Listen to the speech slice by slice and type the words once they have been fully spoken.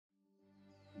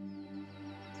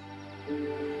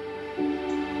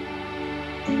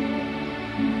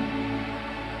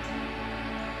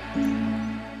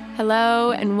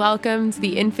Hello, and welcome to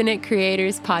the Infinite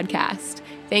Creators Podcast.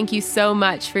 Thank you so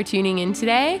much for tuning in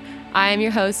today. I am your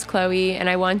host, Chloe, and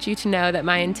I want you to know that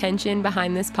my intention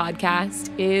behind this podcast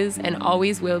is and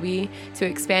always will be to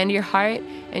expand your heart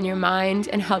and your mind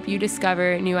and help you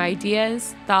discover new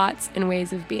ideas, thoughts, and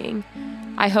ways of being.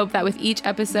 I hope that with each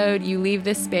episode, you leave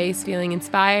this space feeling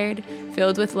inspired,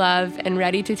 filled with love, and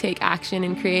ready to take action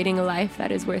in creating a life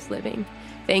that is worth living.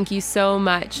 Thank you so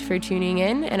much for tuning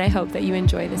in, and I hope that you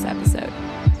enjoy this episode.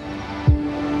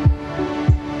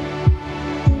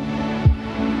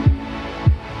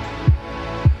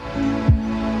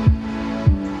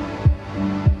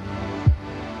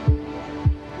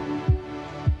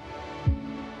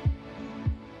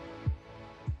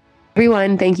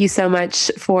 Everyone, thank you so much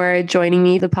for joining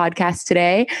me, the podcast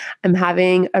today. I'm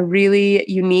having a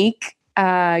really unique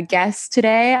guest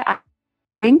today, I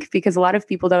think, because a lot of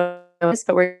people don't know this,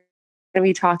 but we're going to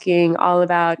be talking all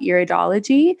about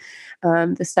iridology,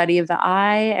 the study of the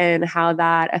eye and how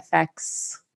that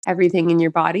affects everything in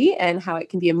your body and how it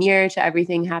can be a mirror to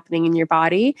everything happening in your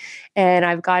body. And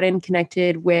I've gotten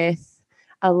connected with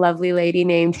a lovely lady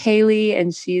named Haley,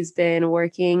 and she's been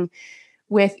working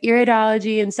with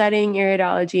iridology and studying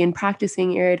iridology and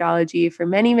practicing iridology for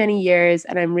many, many years.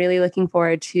 And I'm really looking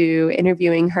forward to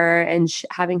interviewing her and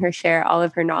having her share all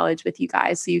of her knowledge with you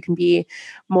guys so you can be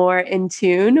more in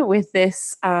tune with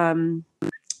this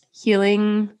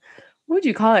healing, what would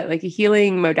you call it? Like a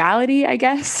healing modality, I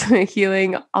guess,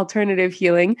 alternative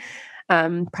healing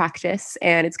practice.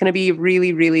 And it's going to be a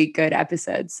really, really good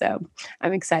episode. So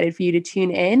I'm excited for you to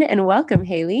tune in, and welcome,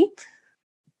 Haley.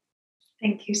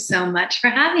 Thank you so much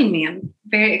for having me. I'm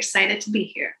very excited to be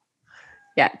here.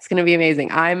 Yeah, it's going to be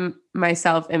amazing. I'm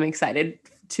myself am excited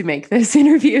to make this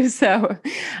interview. So,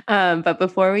 but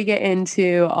before we get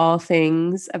into all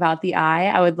things about the eye,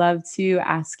 I would love to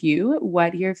ask you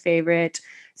what your favorite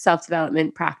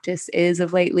self-development practice is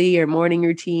of lately, or morning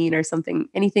routine, or something,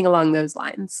 anything along those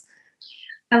lines.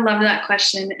 I love that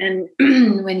question. And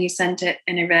when you sent it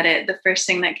and I read it, the first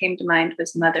thing that came to mind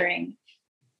was mothering.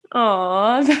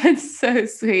 Oh, that's so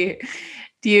sweet.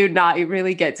 Do you not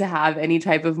really get to have any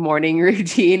type of morning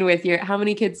routine with how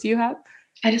many kids do you have?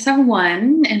 I just have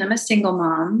one, and I'm a single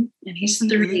mom, and he's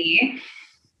 3.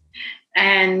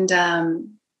 And I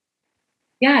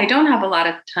don't have a lot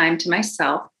of time to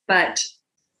myself, but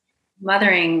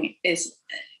mothering is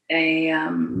a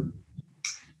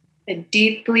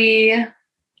deeply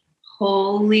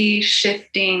holy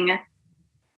shifting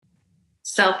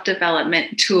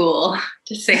self-development tool,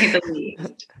 to say the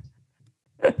least.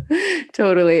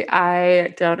 Totally. I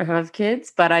don't have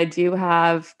kids, but I do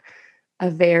have a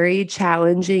very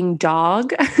challenging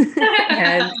dog.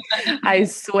 And I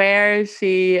swear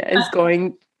she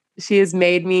has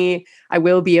made me, I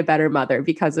will be a better mother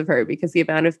because of her, because the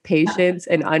amount of patience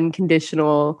and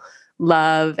unconditional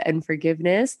love and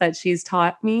forgiveness that she's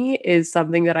taught me is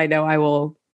something that I know I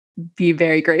will be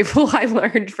very grateful I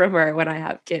learned from her when I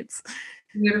have kids.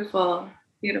 Beautiful.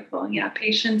 Beautiful. Yeah.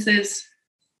 Patience is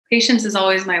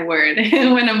always my word.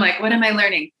 When I'm like, what am I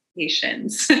learning?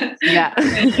 Patience. Yeah.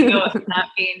 Not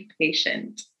being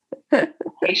patient.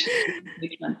 Patience is a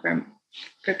huge one for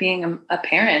being a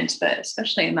parent, but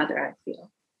especially a mother, I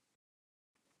feel.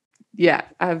 Yeah,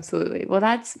 absolutely. Well,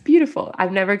 that's beautiful.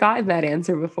 I've never gotten that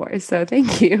answer before, so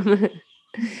thank you.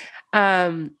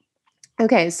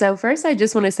 Okay. So first, I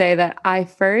just want to say that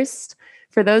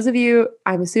for those of you,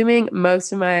 I'm assuming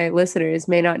most of my listeners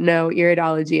may not know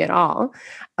iridology at all.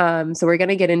 So we're going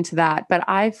to get into that. But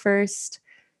I first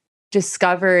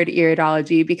discovered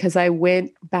iridology because I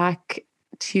went back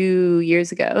 2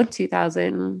 years ago,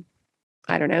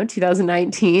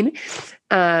 2019.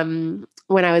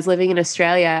 When I was living in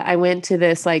Australia, I went to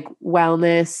this natural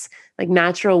wellness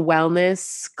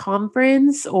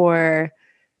conference, or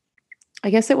I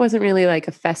guess it wasn't really like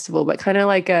a festival, but kind of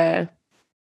like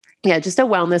just a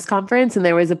wellness conference. And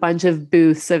there was a bunch of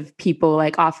booths of people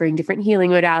like offering different healing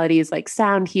modalities, like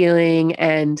sound healing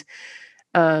and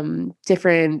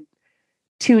different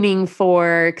tuning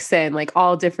forks and like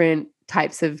all different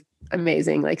types of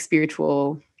amazing, like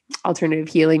spiritual alternative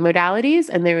healing modalities.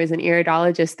 And there was an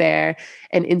iridologist there.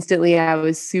 And instantly I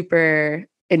was super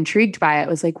intrigued by it. I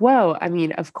was like, whoa, I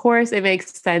mean, of course it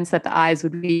makes sense that the eyes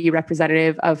would be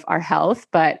representative of our health,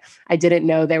 but I didn't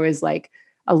know there was like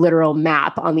a literal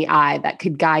map on the eye that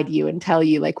could guide you and tell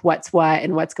you like what's what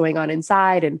and what's going on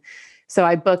inside. And so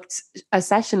I booked a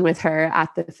session with her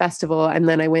at the festival, and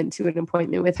then I went to an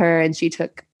appointment with her, and she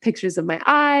took pictures of my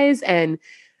eyes, and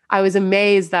I was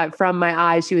amazed that from my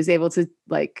eyes, she was able to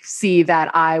like see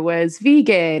that I was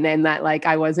vegan and that like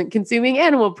I wasn't consuming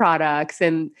animal products.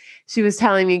 And she was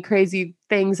telling me crazy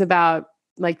things about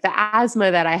like the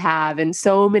asthma that I have and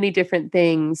so many different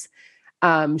things.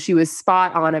 She was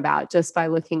spot on about just by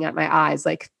looking at my eyes,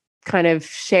 like kind of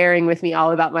sharing with me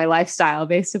all about my lifestyle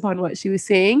based upon what she was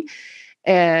seeing.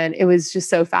 And it was just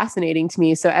so fascinating to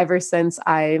me. So ever since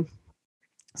I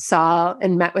saw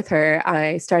and met with her,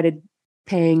 I started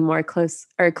paying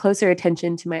closer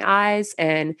attention to my eyes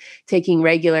and taking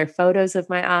regular photos of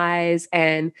my eyes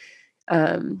and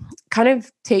kind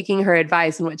of taking her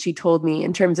advice and what she told me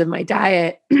in terms of my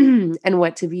diet and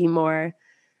what to be more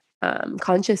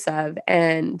conscious of.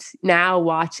 And now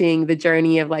watching the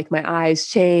journey of like my eyes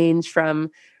change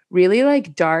from really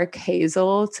like dark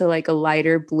hazel to like a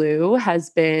lighter blue has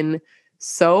been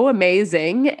so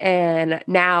amazing. And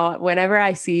now whenever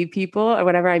I see people or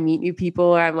whenever I meet new people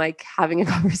or I'm like having a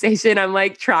conversation, I'm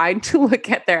like trying to look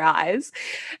at their eyes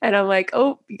and I'm like,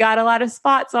 oh, you got a lot of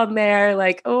spots on there.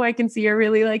 Like, oh, I can see you're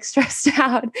really like stressed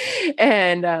out.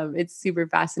 And it's super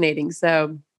fascinating.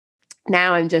 So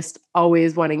now I'm just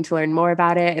always wanting to learn more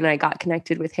about it. And I got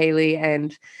connected with Haley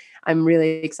and I'm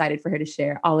really excited for her to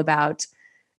share all about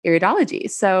iridology.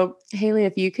 So Haley,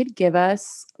 if you could give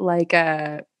us like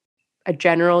a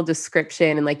general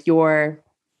description and like your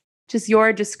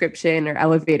description or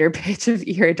elevator pitch of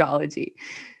iridology.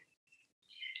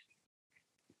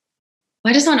 Well,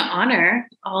 I just want to honor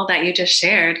all that you just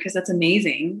shared because that's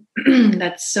amazing.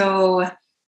 That's so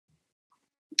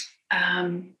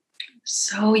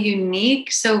so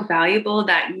unique, so valuable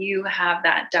that you have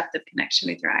that depth of connection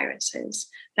with your irises.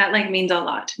 That like means a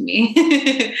lot to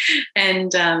me.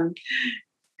 and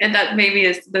that maybe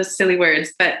is those silly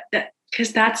words, but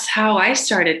because that's how I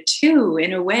started too,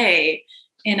 in a way.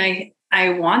 And I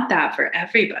want that for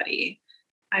everybody.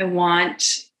 I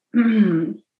want,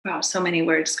 wow, so many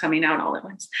words coming out all at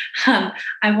once.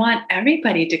 I want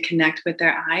everybody to connect with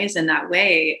their eyes in that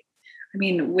way. I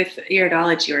mean, with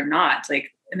iridology or not,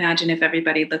 like imagine if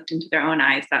everybody looked into their own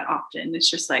eyes that often. It's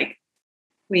just like,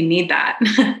 we need that.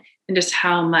 And just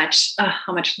how much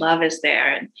love is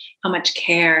there and how much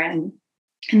care. And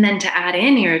then to add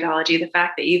in iridology, the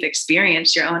fact that you've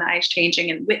experienced your own eyes changing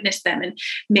and witnessed them and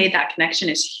made that connection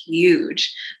is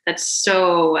huge. That's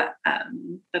so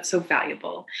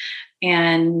valuable.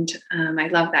 And I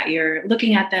love that you're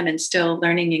looking at them and still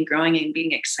learning and growing and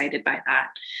being excited by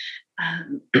that.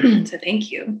 So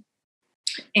thank you.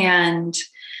 And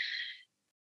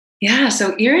yeah,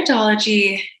 so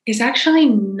iridology is actually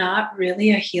not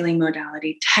really a healing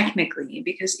modality technically,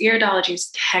 because iridology is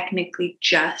technically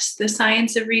just the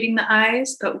science of reading the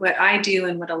eyes. But what I do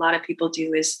and what a lot of people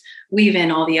do is weave in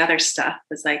all the other stuff.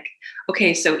 It's like,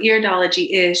 okay, so iridology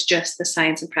is just the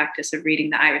science and practice of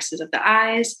reading the irises of the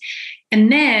eyes.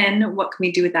 And then what can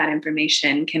we do with that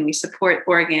information? Can we support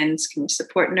organs? Can we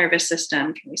support nervous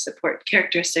system? Can we support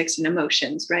characteristics and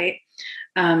emotions, right?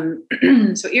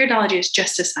 So iridology is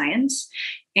just a science,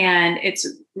 and it's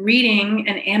reading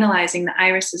and analyzing the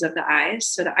irises of the eyes.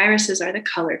 So the irises are the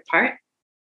colored part.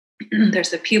 There's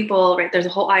the pupil, right? There's a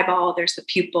whole eyeball. There's the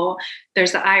pupil.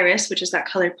 There's the iris, which is that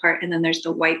colored part. And then there's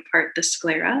the white part, the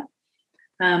sclera.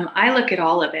 I look at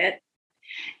all of it,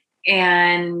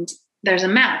 and there's a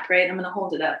map, right? I'm going to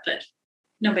hold it up, but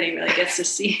nobody really gets to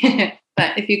see it.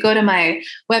 But if you go to my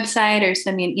website or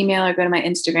send me an email or go to my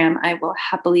Instagram, I will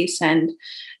happily send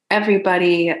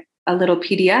everybody a little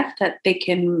PDF that they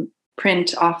can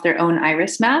print off their own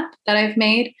iris map that I've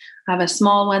made. I have a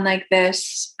small one like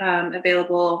this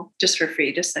available just for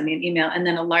free. Just send me an email, and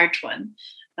then a large one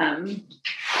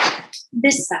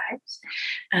this size.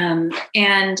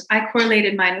 And I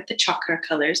correlated mine with the chakra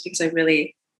colors because I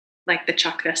really like the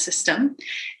chakra system.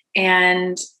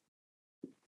 And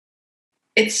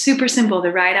it's super simple.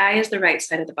 The right eye is the right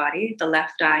side of the body. The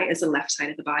left eye is the left side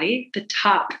of the body. The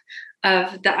top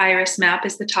of the iris map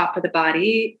is the top of the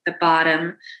body. The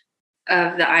bottom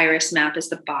of the iris map is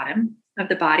the bottom of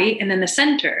the body. And then the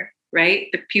center, right?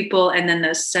 The pupil and then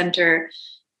the center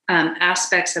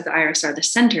aspects of the iris are the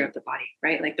center of the body,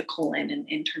 right? Like the colon and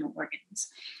internal organs.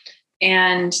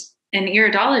 And an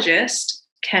iridologist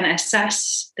can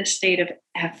assess the state of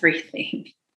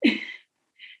everything.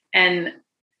 And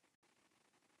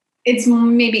it's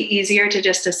maybe easier to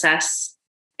just assess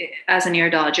as an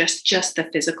iridologist just the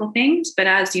physical things. But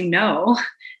as you know,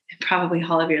 and probably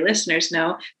all of your listeners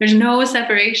know, there's no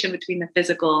separation between the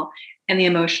physical and the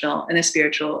emotional and the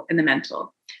spiritual and the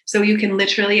mental. So you can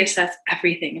literally assess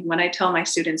everything. And what I tell my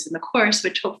students in the course,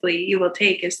 which hopefully you will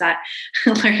take, is that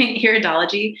learning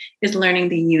iridology is learning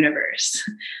the universe,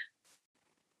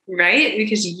 right?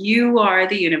 Because you are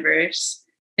the universe.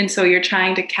 And so you're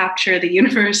trying to capture the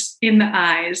universe in the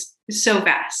eyes. It's so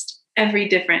vast, every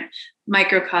different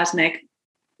microcosmic,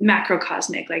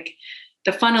 macrocosmic, like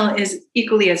the funnel is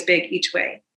equally as big each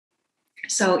way.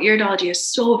 So iridology is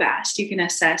so vast. You can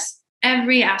assess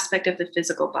every aspect of the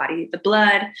physical body, the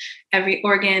blood, every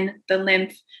organ, the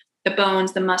lymph, the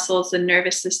bones, the muscles, the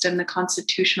nervous system, the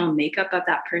constitutional makeup of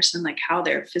that person, like how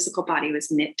their physical body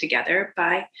was knit together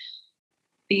by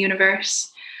the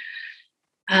universe.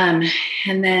 And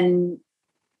then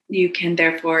you can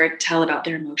therefore tell about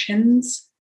their emotions,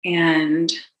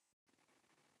 and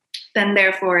then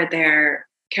therefore their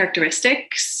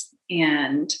characteristics.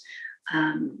 And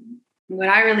what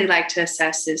I really like to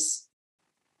assess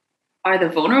are the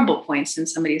vulnerable points in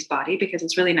somebody's body, because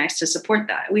it's really nice to support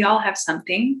that. We all have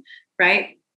something,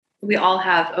 right? We all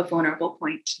have a vulnerable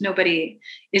point. Nobody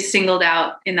is singled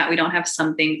out in that we don't have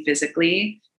something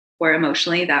physically or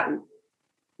emotionally that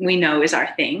we know is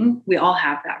our thing. We all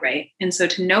have that, right? And so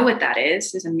to know what that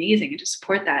is amazing, and to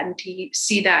support that and to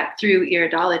see that through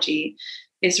iridology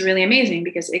is really amazing,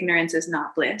 because ignorance is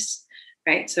not bliss,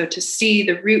 right? So to see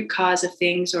the root cause of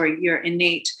things or your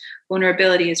innate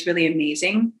vulnerability is really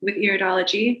amazing with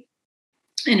iridology,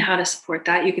 and how to support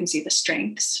that. You can see the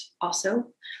strengths also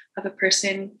of a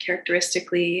person,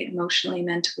 characteristically, emotionally,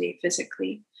 mentally,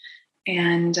 physically.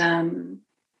 And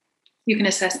you can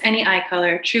assess any eye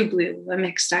color: true blue, a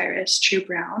mixed iris, true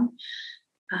brown.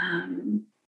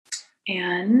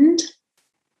 And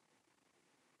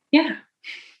yeah.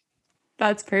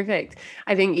 That's perfect.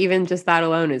 I think even just that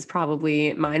alone is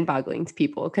probably mind-boggling to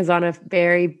people, because on a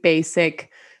very basic,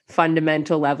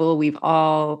 fundamental level, we've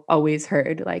all always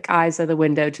heard like eyes are the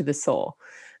window to the soul.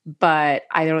 But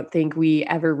I don't think we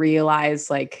ever realize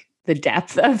like the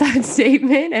depth of that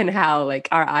statement, and how like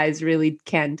our eyes really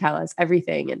can tell us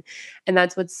everything. And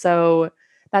that's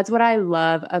what I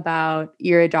love about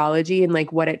iridology, and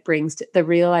like what it brings to the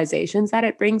realizations that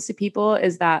it brings to people,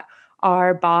 is that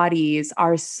our bodies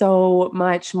are so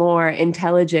much more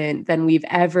intelligent than we've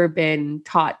ever been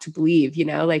taught to believe.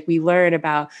 Like we learn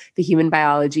about the human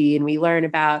biology, and we learn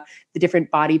about the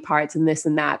different body parts and this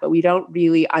and that, but we don't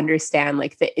really understand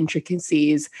like the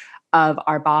intricacies of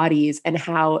our bodies, and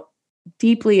how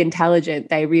deeply intelligent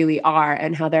they really are,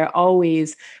 and how our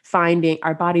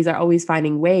bodies are always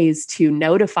finding ways to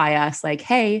notify us like,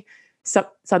 hey,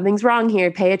 something's wrong here,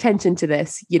 pay attention to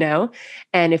this.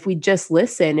 And if we just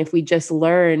listen, if we just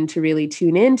learn to really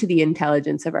tune into the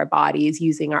intelligence of our bodies,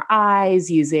 using our eyes,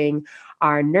 using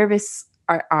our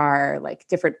our like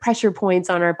different pressure points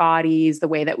on our bodies, the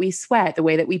way that we sweat, the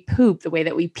way that we poop, the way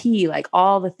that we pee, like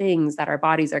all the things that our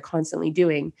bodies are constantly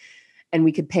doing, and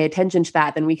we could pay attention to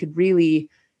that, then we could really,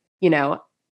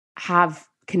 have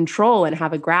control and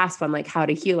have a grasp on like how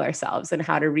to heal ourselves, and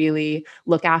how to really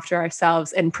look after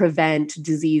ourselves and prevent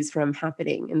disease from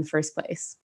happening in the first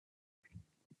place.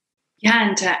 Yeah.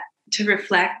 And to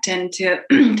reflect, and to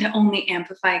to only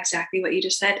amplify exactly what you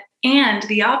just said, and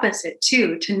the opposite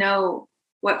too, to know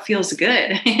what feels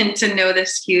good, and to know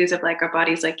the cues of like our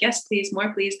body's like, yes, please,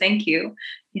 more, please, thank you.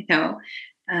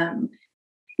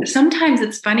 Sometimes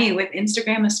it's funny with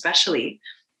Instagram, especially.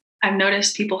 I've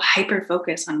noticed people hyper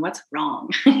focus on what's wrong,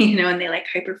 and they like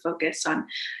hyper focus on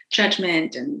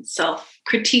judgment and self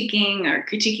critiquing or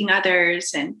critiquing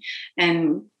others,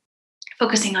 and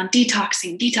focusing on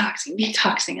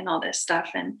detoxing and all this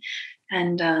stuff.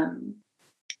 And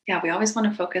we always want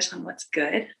to focus on what's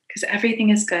good, because everything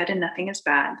is good and nothing is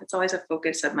bad. That's always a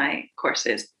focus of my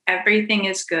courses. Everything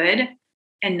is good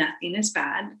and nothing is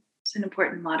bad. It's an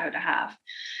important motto to have.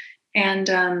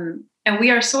 And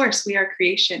we are source, we are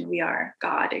creation, we are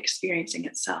God experiencing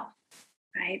itself,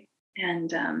 right? And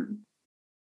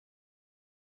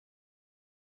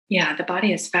the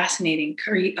body is fascinating.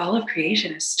 All of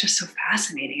creation is just so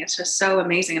fascinating. It's just so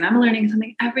amazing. And I'm learning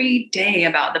something every day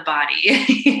about the body.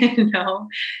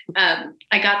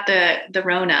 I got the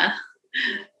Rona.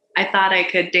 I thought I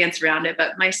could dance around it,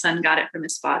 but my son got it from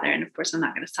his father. And of course, I'm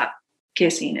not going to stop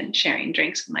kissing and sharing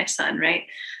drinks with my son, right?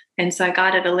 And so I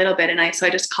got it a little bit, and I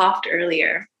just coughed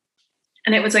earlier.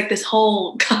 And it was like this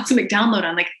whole cosmic download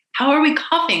on like, how are we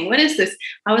coughing? What is this?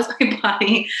 How is my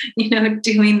body,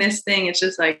 doing this thing? It's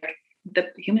just like the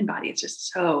human body is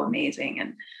just so amazing.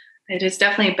 And it has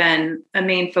definitely been a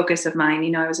main focus of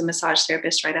mine. I was a massage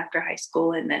therapist right after high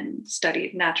school, and then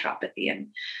studied naturopathy. And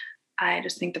I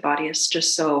just think the body is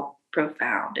just so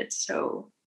profound. It's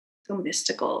so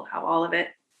mystical how all of it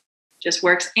just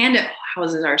works, and it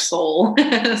houses our soul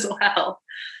as well.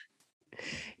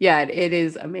 Yeah, it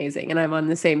is amazing. And I'm on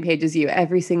the same page as you.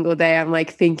 Every single day, I'm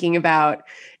like thinking about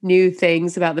new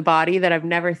things about the body that I've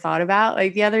never thought about.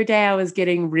 Like the other day, I was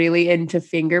getting really into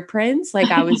fingerprints. Like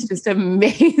I was just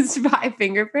amazed by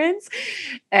fingerprints,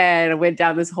 and I went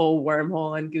down this whole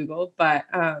wormhole on Google. But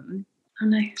oh,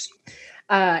 nice.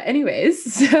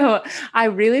 Anyways, so I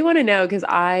really want to know, because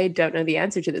I don't know the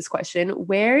answer to this question.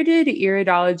 Where did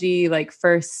iridology like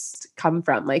first come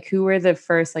from? Like, who were the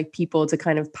first like people to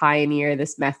kind of pioneer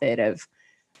this method of,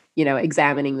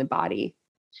 examining the body?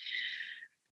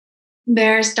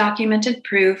 There's documented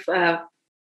proof of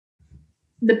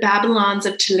the Babylons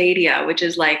of Chaladia, which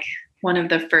is like one of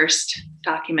the first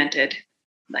documented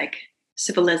like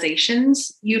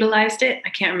civilizations utilized it. I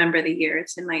can't remember the year.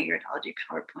 It's in my iridology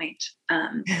PowerPoint.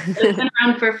 It's been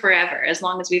around for forever. As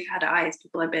long as we've had eyes,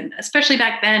 people have been, especially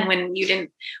back then when we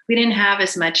didn't have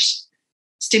as much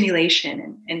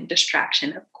stimulation and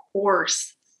distraction. Of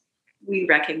course, we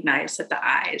recognize that the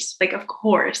eyes, like, of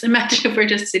course, imagine if we're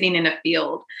just sitting in a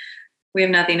field, we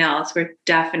have nothing else. We're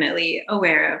definitely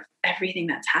aware of everything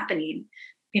that's happening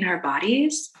in our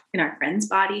bodies, in our friends'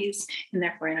 bodies, and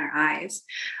therefore in our eyes.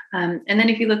 And then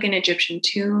if you look in Egyptian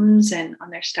tombs and on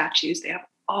their statues, they have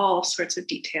all sorts of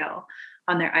detail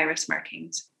on their iris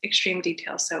markings, extreme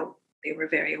detail. So they were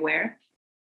very aware.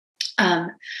 It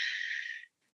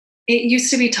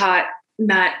used to be taught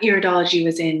that iridology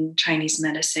was in Chinese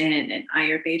medicine and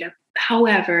Ayurveda.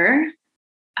 However,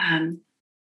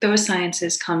 those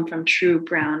sciences come from true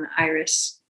brown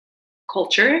iris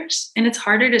cultures, and it's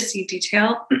harder to see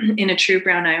detail in a true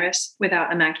brown iris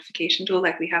without a magnification tool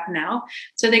like we have now.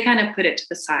 So they kind of put it to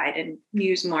the side and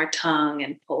use more tongue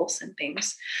and pulse and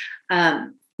things.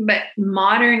 But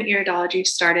modern iridology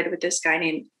started with this guy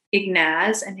named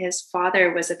Ignaz, and his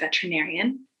father was a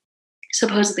veterinarian.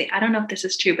 Supposedly, I don't know if this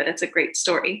is true, but it's a great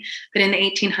story. But in the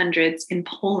 1800s in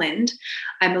Poland,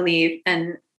 I believe,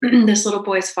 and this little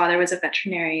boy's father was a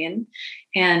veterinarian,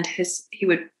 and he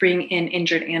would bring in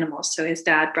injured animals. So his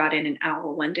dad brought in an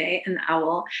owl one day, and the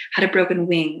owl had a broken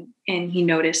wing, and he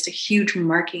noticed a huge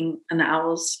marking on the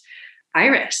owl's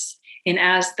iris. And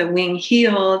as the wing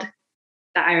healed,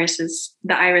 the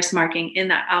iris marking in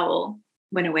that owl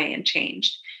went away and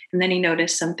changed. And then he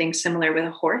noticed something similar with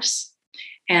a horse.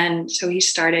 And so he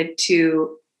started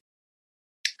to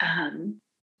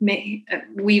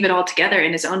weave it all together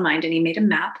in his own mind, and he made a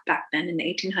map back then in the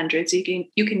 1800s.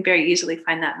 You can very easily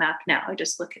find that map now.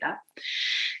 Just look it up.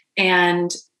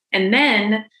 And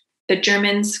then the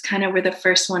Germans kind of were the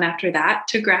first one after that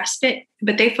to grasp it,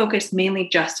 but they focused mainly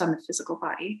just on the physical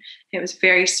body. It was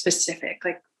very specific.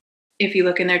 Like if you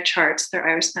look in their charts, their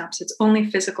iris maps, it's only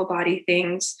physical body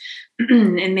things.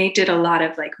 And they did a lot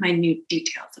of like minute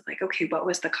details of like, okay, what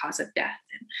was the cause of death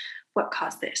and what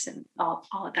caused this and all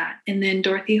of that. And then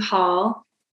Dorothy Hall,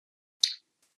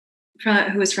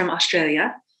 who was from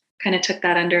Australia, kind of took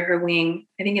that under her wing,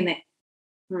 I think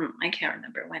I can't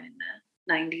remember when, in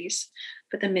the 90s,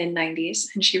 but the mid 90s.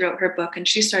 And she wrote her book, and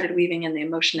she started weaving in the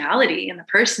emotionality and the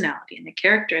personality and the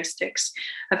characteristics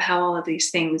of how all of these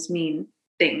things mean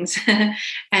things.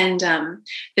 And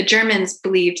the Germans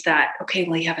believed that, okay,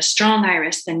 well, you have a strong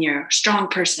iris, then you're a strong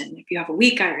person. If you have a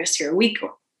weak iris, you're a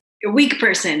weak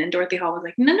person. And Dorothy Hall was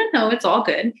like, no, it's all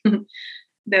good.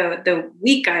 The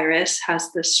weak iris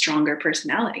has the stronger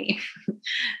personality.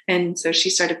 And so she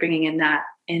started bringing in that.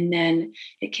 And then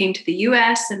it came to the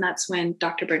US, and that's when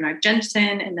Dr. Bernard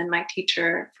Jensen and then my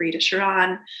teacher, Farida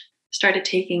Sharan, started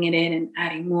taking it in and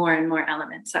adding more and more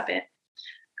elements of it.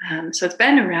 So it's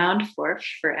been around for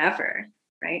forever,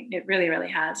 right? It really, really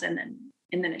has. And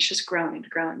then it's just grown and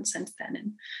grown since then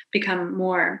and become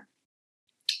more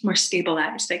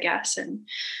stabilized, I guess, and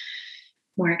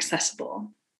more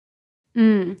accessible.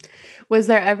 Was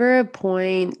there ever a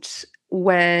point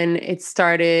when it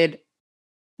started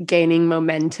gaining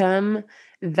momentum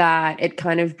that it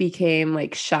kind of became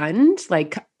like shunned?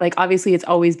 Like obviously it's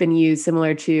always been used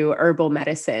similar to herbal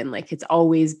medicine. Like it's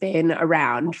always been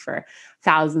around for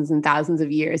thousands and thousands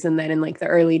of years. And then in like the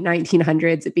early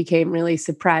 1900s, it became really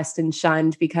suppressed and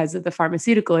shunned because of the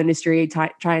pharmaceutical industry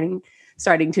starting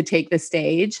to take the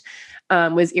stage.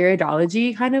 Was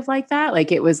iridology kind of like that?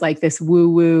 Like it was like this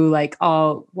woo-woo, like,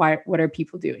 oh, what are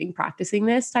people doing practicing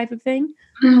this type of thing?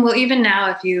 Well, even now,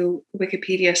 if you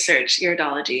Wikipedia search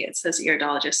iridology, it says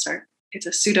iridologists it's a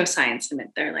pseudoscience, and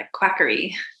they're like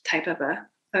quackery type of a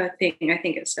thing. I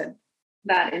think it said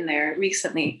that in there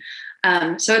recently.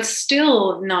 So it's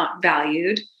still not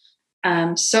valued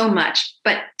so much,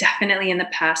 but definitely in the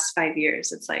past 5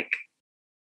 years, it's like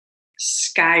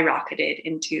skyrocketed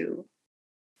into,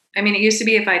 I mean, it used to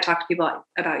be if I talked to people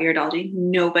about iridology,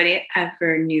 nobody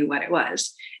ever knew what it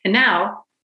was. And now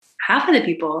half of the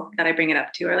people that I bring it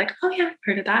up to are like, oh yeah, I've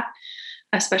heard of that,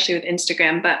 especially with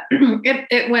Instagram. But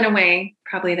it went away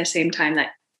probably the same time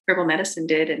that herbal medicine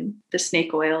did. And the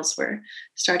snake oils were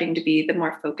starting to be the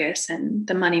more focus, and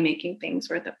the money-making things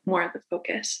were the more of the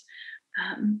focus.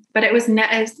 But it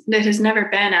has never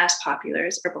been as popular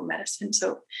as herbal medicine.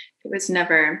 So it was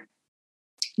never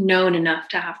known enough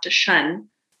to have to shun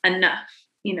enough,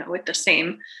 with the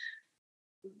same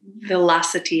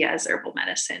velocity as herbal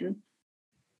medicine.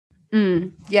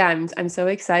 Yeah, I'm so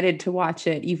excited to watch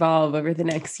it evolve over the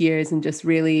next years and just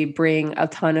really bring a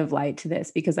ton of light to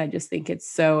this, because I just think it's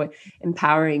so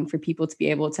empowering for people to be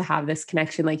able to have this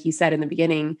connection, like you said in the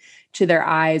beginning, to their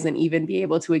eyes, and even be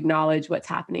able to acknowledge what's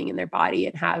happening in their body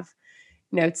and have,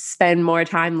 spend more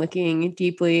time looking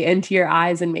deeply into your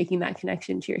eyes and making that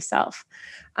connection to yourself.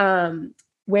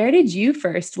 Where did you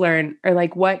first learn, or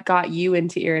like what got you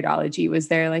into iridology? Was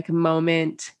there like a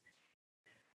moment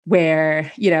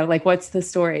where, like what's the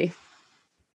story?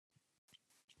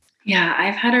 Yeah,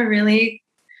 I've had a really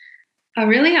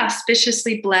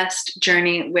auspiciously blessed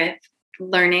journey with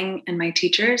learning and my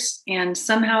teachers. And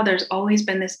somehow there's always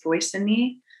been this voice in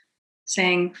me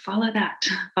saying, follow that,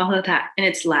 follow that. And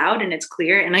it's loud and it's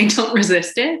clear and I don't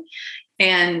resist it.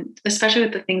 And especially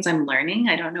with the things I'm learning,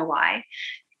 I don't know why.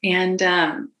 And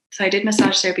so I did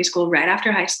massage therapy school right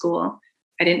after high school.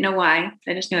 I didn't know why.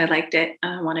 I just knew I liked it.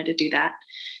 I wanted to do that.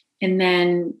 And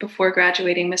then before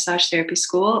graduating massage therapy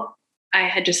school, I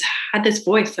had just had this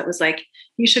voice that was like,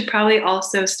 you should probably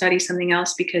also study something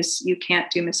else because you can't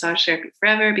do massage therapy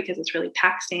forever because it's really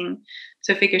taxing.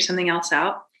 So figure something else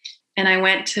out. And I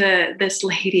went to this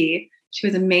lady. She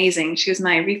was amazing. She was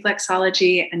my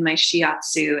reflexology and my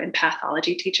shiatsu and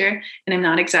pathology teacher. And I'm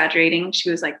not exaggerating.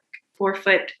 She was like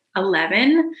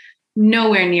 4'11",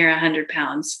 nowhere near 100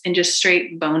 pounds, and just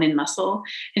straight bone and muscle.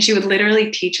 And she would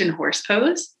literally teach in horse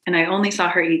pose. And I only saw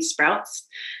her eat sprouts.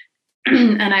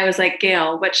 And I was like,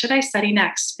 Gail, what should I study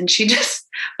next? And she just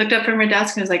looked up from her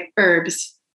desk and was like,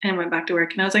 herbs, and went back to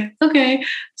work. And I was like, okay.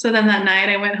 So then that night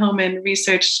I went home and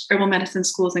researched herbal medicine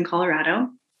schools in Colorado.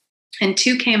 And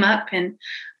 2 came up, and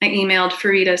I emailed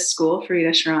Farida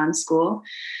Sharon's school.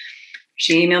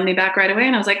 She emailed me back right away,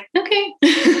 and I was like, okay.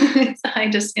 So I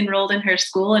just enrolled in her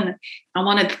school, and I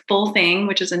wanted the full thing,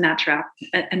 which is a naturopath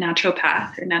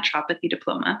or naturopathy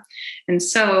diploma. And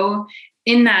so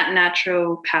in that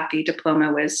naturopathy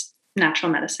diploma was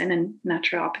natural medicine and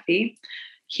naturopathy,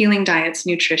 healing diets,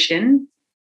 nutrition,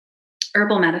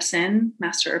 herbal medicine,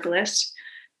 master herbalist,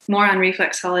 more on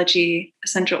reflexology,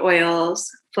 essential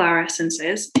oils, flower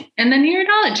essences, and then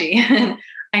iridology.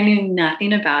 I knew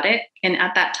nothing about it. And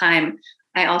at that time,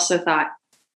 I also thought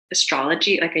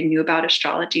astrology, like I knew about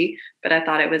astrology, but I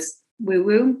thought it was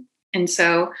woo-woo. And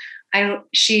so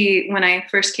when I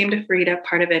first came to Farida,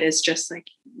 part of it is just like,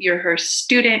 you're her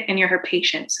student and you're her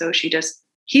patient. So she just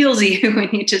heals you when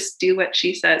you just do what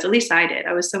she says. At least I did.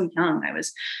 I was so young. I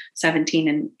was 17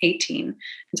 and 18. And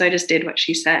so I just did what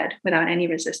she said without any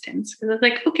resistance. I was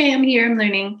like, okay, I'm here, I'm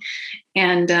learning.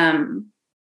 And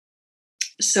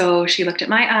so she looked at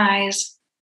my eyes.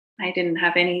 I didn't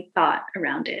have any thought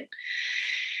around it.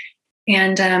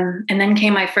 And then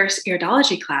came my first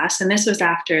iridology class. And this was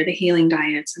after the healing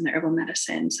diets and the herbal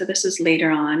medicine. So this was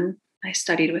later on. I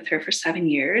studied with her for 7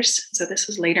 years. So this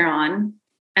was later on.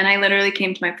 And I literally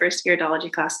came to my first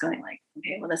iridology class going like,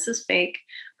 okay, well, this is fake,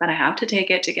 but I have to take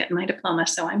it to get my diploma.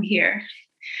 So I'm here.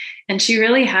 And she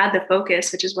really had the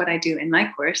focus, which is what I do in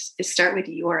my course, is start with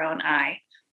your own eye.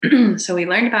 So we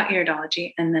learned about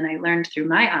iridology, and then I learned through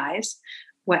my eyes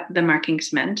what the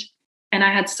markings meant. And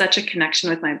I had such a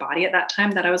connection with my body at that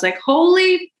time that I was like,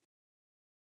 oh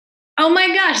my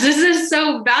gosh, this is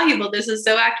so valuable. This is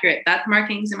so accurate. That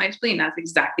markings in my spleen, that's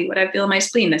exactly what I feel in my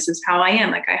spleen. This is how I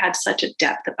am. Like I had such a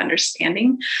depth of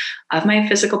understanding of my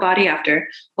physical body after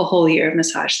a whole year of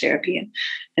massage therapy.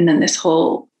 And then this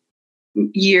whole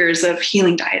years of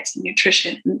healing diets and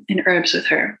nutrition and herbs with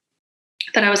her,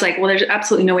 that I was like, well, there's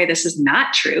absolutely no way this is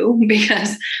not true,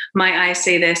 because my eyes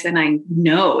say this and I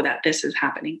know that this is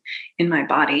happening in my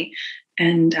body.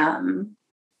 And then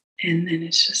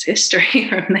it's just history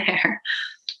from there.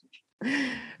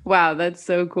 Wow, that's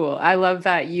so cool. I love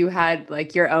that you had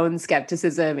like your own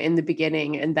skepticism in the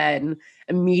beginning, and then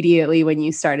immediately when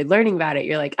you started learning about it,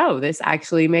 you're like, oh, this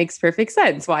actually makes perfect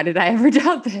sense. Why did I ever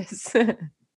doubt this?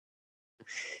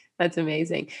 That's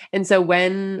amazing. And so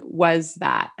when was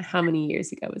that? How many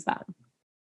years ago was that?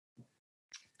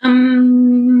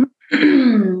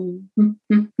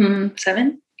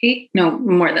 7, 8, no,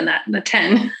 more than that,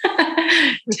 10,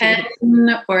 10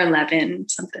 or 11,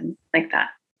 something like that.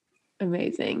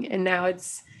 Amazing. And now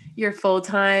it's your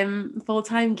full-time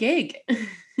gig.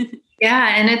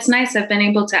 Yeah. And it's nice. I've been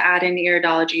able to add in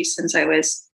iridology since I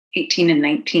was 18 and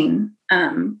 19.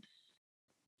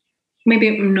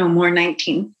 Maybe no more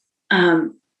 19.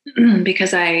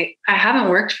 because I haven't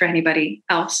worked for anybody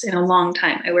else in a long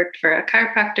time. I worked for a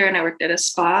chiropractor and I worked at a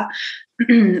spa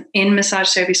in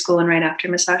massage therapy school and right after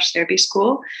massage therapy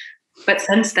school. But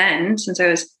since then, since I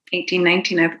was 18,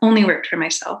 19, I've only worked for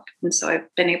myself. And so I've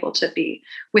been able to be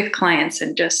with clients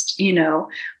and just,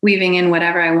 weaving in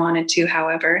whatever I wanted to,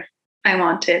 however I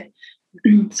wanted.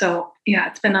 So yeah,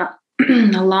 it's been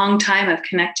a long time of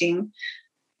connecting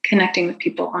with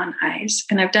people on eyes.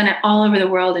 And I've done it all over the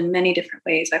world in many different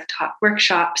ways. I've taught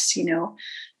workshops,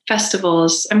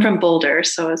 festivals. I'm from Boulder,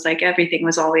 so it's like everything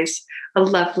was always a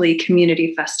lovely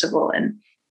community festival. And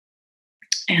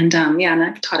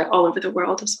I've taught it all over the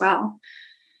world as well.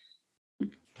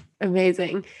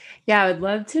 Amazing. Yeah, I would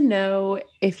love to know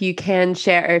if you can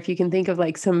share, or if you can think of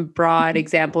like some broad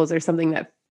examples or something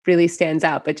that really stands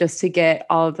out, but just to get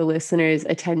all of the listeners'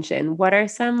 attention, what are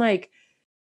some like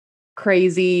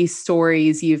crazy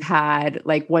stories you've had,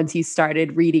 like once you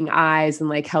started reading eyes and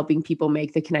like helping people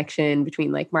make the connection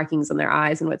between like markings on their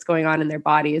eyes and what's going on in their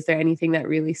body? Is there anything that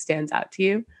really stands out to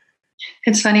you?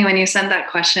 It's funny when you sent that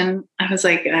question, I was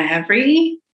like,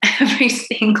 every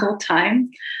single time,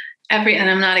 and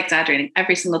I'm not exaggerating,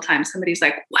 every single time somebody's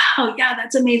like, wow, yeah,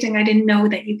 that's amazing. I didn't know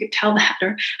that you could tell that.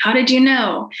 Or how did you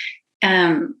know?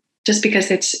 Just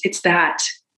because it's that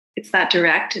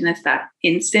direct and it's that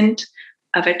instant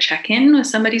of a check-in with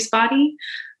somebody's body.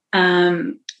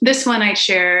 This one I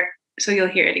share, so you'll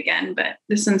hear it again, but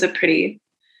this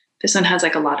one has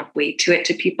like a lot of weight to it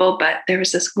to people. But there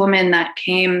was this woman that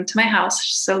came to my house,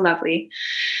 so lovely.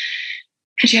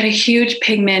 And she had a huge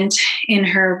pigment in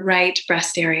her right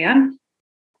breast area.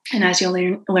 And as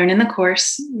you'll learn in the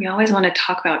course, we always want to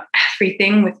talk about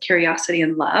everything with curiosity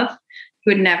and love.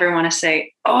 You would never want to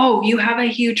say, oh, you have a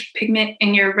huge pigment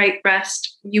in your right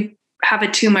breast. You have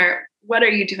a tumor. What are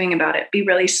you doing about it? Be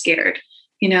really scared.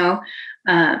 We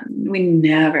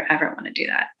never, ever want to do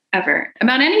that, ever,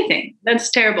 about anything. That's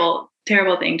terrible,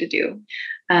 terrible thing to do.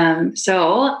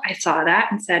 So I saw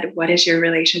that and said, what is your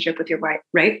relationship with your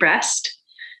right breast?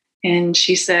 And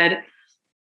she said,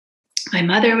 my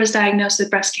mother was diagnosed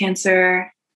with breast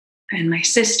cancer and my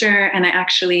sister, and I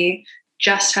actually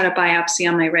just had a biopsy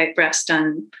on my right breast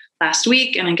done last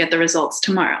week and I get the results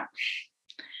tomorrow.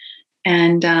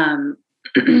 And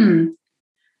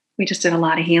we just did a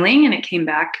lot of healing and it came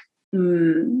back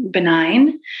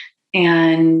benign.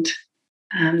 And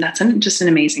that's just an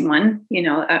amazing one,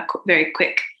 a very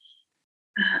quick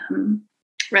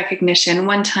recognition.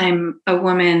 One time a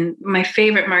woman, my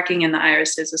favorite marking in the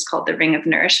iris is called the ring of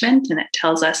nourishment, and it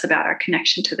tells us about our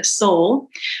connection to the soul.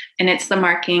 And it's the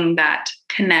marking that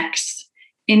connects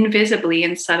invisibly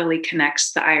and subtly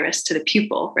connects the iris to the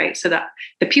pupil, right? So that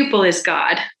the pupil is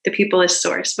God, the pupil is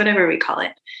source, whatever we call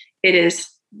it. It is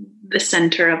the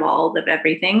center of all of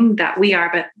everything that we are,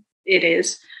 but it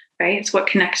is, right? It's what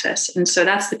connects us. And so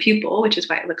that's the pupil, which is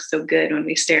why it looks so good when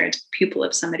we stare into the pupil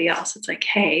of somebody else. It's like,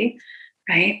 hey,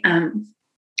 right?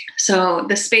 So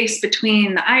the space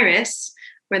between the iris,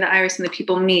 where the iris and the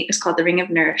pupil meet, is called the ring of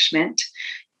nourishment.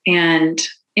 And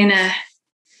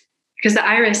because the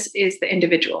iris is the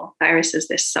individual, the iris is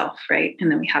this self, right?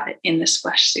 And then we have it in this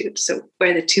flesh suit. So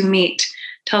where the two meet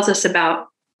tells us about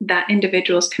that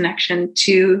individual's connection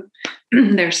to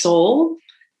their soul,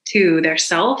 to their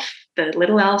self, the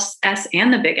little s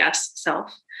and the big S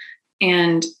self.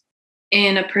 And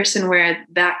in a person where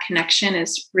that connection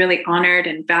is really honored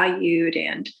and valued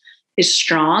and is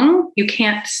strong, you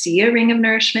can't see a ring of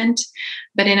nourishment.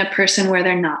 But in a person where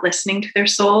they're not listening to their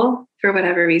soul for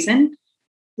whatever reason,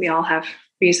 we all have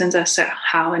reasons as to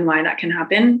how and why that can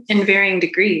happen in varying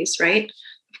degrees, right?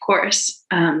 Of course.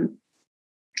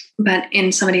 But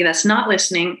in somebody that's not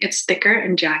listening, it's thicker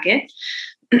and jagged.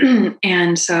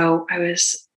 And so I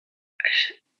was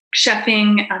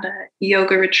chefing at a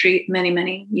yoga retreat many,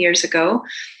 many years ago.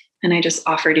 And I just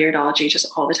offered iridology just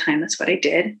all the time. That's what I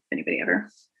did. If anybody ever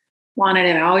wanted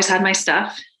it, I always had my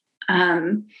stuff.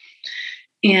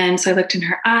 And so I looked in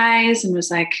her eyes and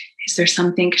was like, is there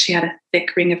something? Because she had a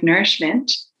thick ring of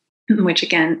nourishment, which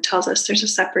again tells us there's a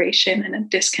separation and a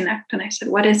disconnect. And I said,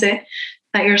 what is it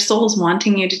that your soul's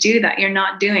wanting you to do that you're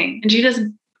not doing? And she just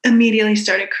immediately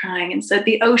started crying and said,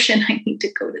 the ocean, I need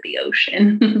to go to the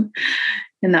ocean.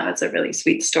 And that was a really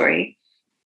sweet story.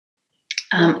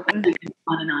 On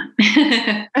and on.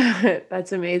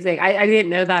 That's amazing. I didn't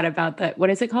know that about that.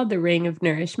 What is it called? The ring of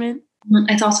nourishment?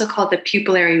 It's also called the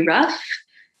pupillary ruff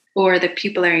or the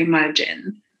pupillary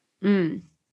margin.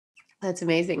 That's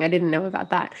amazing. I didn't know about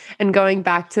that. And going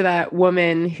back to that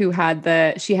woman who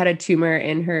she had a tumor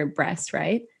in her breast,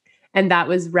 right? And that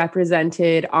was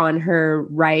represented on her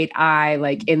right eye,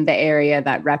 like in the area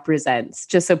that represents,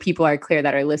 just so people are clear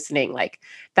that are listening, like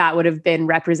that would have been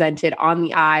represented on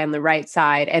the eye on the right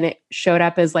side. And it showed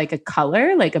up as like a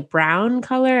color, like a brown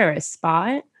color or a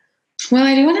spot. Well,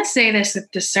 I do want to say this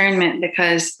with discernment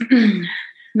because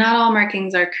not all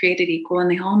markings are created equal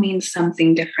and they all mean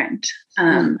something different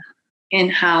in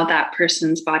how that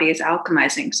person's body is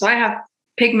alchemizing. So I have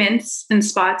pigments and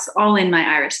spots all in my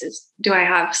irises. Do I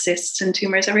have cysts and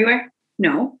tumors everywhere?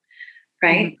 No,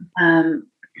 right?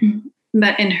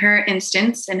 But in her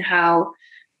instance and how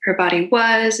her body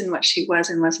was and what she was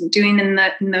and wasn't doing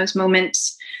in those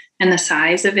moments and the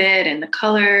size of it and the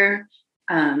color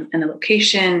and the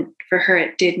location, for her,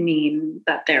 it did mean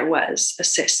that there was a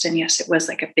cyst. And yes, it was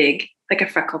like a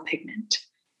freckle pigment.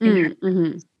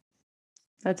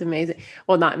 That's amazing.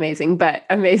 Well, not amazing, but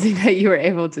amazing that you were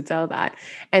able to tell that.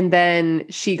 And then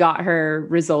she got her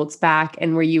results back.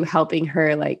 And were you helping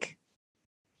her like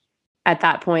at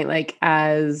that point, like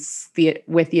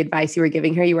with the advice you were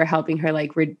giving her, you were helping her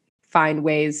like find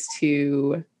ways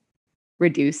to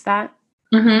reduce that?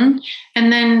 And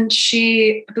then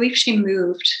I believe she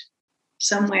moved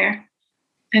somewhere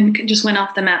and just went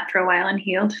off the map for a while and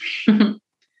healed.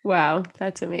 Wow.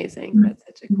 That's amazing. That's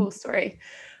such a cool story.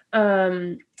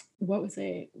 What was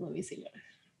it? Let me see.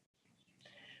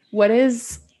 What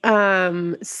is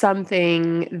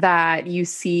something that you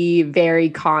see very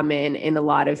common in a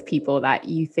lot of people that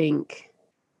you think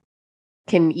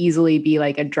can easily be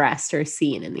like addressed or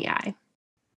seen in the eye?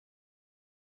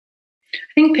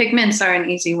 I think pigments are an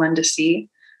easy one to see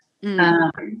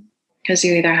because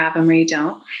you either have them or you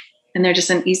don't. And they're just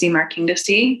an easy marking to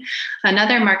see.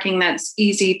 Another marking that's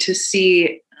easy to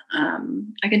see,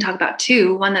 I can talk about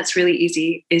two. One that's really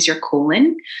easy is your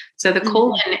colon. So the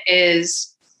colon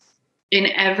is in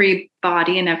every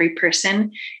body, in every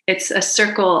person. It's a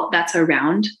circle that's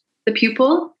around the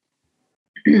pupil,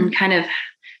 kind of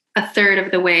a third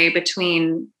of the way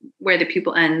between where the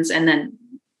pupil ends and then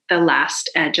the last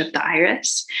edge of the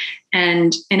iris.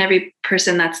 And in every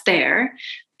person that's there.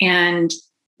 And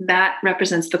that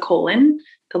represents the colon,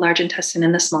 the large intestine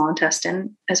and the small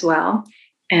intestine as well,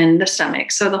 and the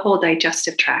stomach. So the whole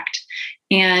digestive tract.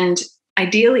 And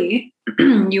ideally,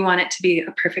 you want it to be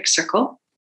a perfect circle.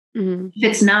 If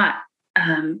it's not,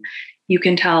 you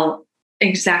can tell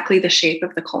exactly the shape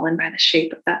of the colon by the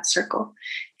shape of that circle.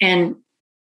 And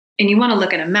you want to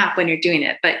look at a map when you're doing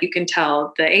it, but you can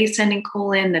tell the ascending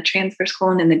colon, the transverse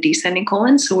colon, and the descending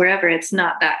colon. So wherever it's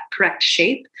not that correct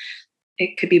shape,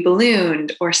 it could be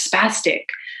ballooned or spastic,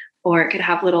 or it could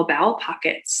have little bowel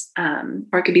pockets,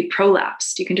 or it could be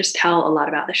prolapsed. You can just tell a lot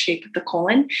about the shape of the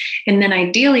colon. And then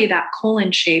ideally that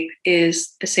colon shape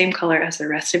is the same color as the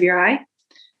rest of your eye,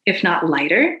 if not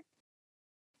lighter.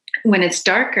 When it's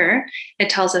darker,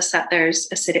 it tells us that there's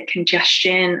acidic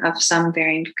congestion of some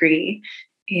varying degree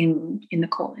in the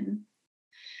colon.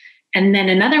 And then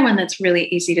another one that's really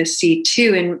easy to see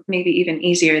too, and maybe even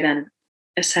easier than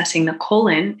assessing the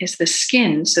colon, is the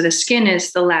skin. So the skin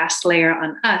is the last layer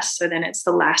on us. So then it's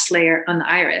the last layer on the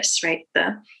iris, right?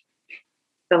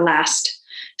 The last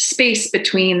space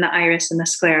between the iris and the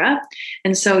sclera.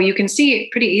 And so you can see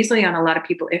it pretty easily on a lot of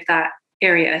people. If that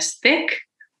area is thick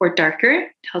or darker,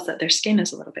 it tells that their skin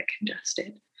is a little bit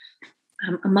congested.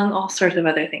 Among all sorts of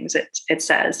other things it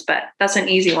says, but that's an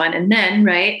easy one. And then,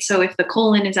 right, so if the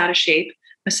colon is out of shape,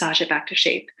 massage it back to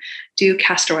shape. Do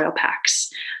castor oil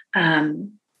packs. The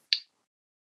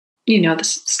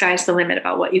sky's the limit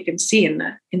about what you can see in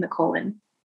the colon,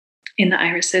 in the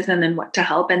irises, and then what to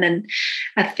help. And then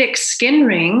a thick skin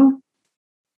ring,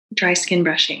 dry skin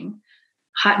brushing,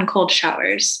 hot and cold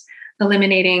showers,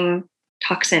 eliminating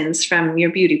toxins from your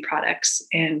beauty products,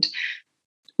 and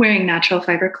wearing natural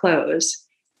fiber clothes,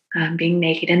 being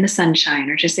naked in the sunshine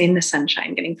or just in the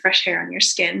sunshine, getting fresh hair on your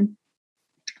skin.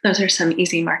 Those are some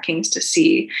easy markings to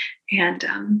see and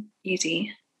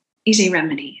easy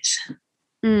remedies.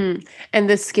 And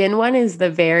the skin one is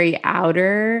the very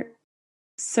outer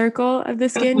circle of the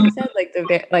skin, you said,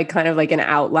 like kind of like an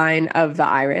outline of the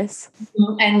iris.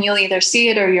 And you'll either see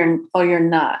it or you're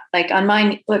not. Like on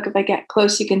mine, look, if I get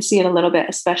close, you can see it a little bit,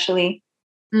 especially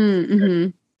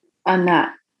on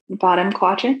that bottom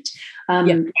quadrant.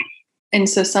 And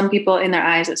so some people in their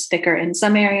eyes, it's thicker in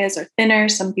some areas or thinner.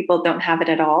 Some people don't have it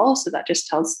at all. So that just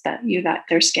tells that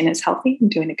their skin is healthy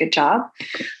and doing a good job.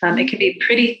 It can be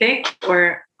pretty thick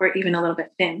or even a little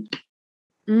bit thin.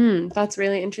 That's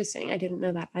really interesting. I didn't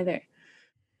know that either.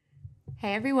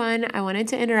 Hey everyone, I wanted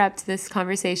to interrupt this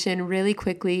conversation really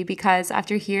quickly because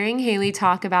after hearing Haley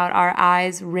talk about our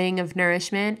eyes' ring of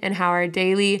nourishment and how our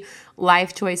daily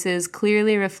life choices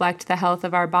clearly reflect the health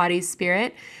of our body's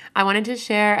spirit, I wanted to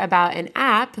share about an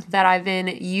app that I've been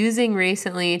using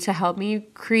recently to help me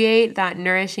create that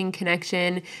nourishing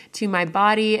connection to my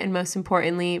body and, most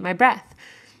importantly, my breath.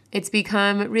 It's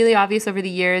become really obvious over the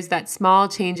years that small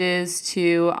changes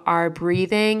to our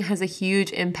breathing has a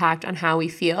huge impact on how we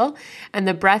feel. And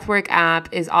the Breathwork app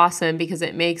is awesome because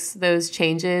it makes those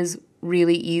changes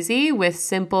really easy with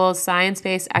simple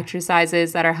science-based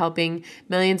exercises that are helping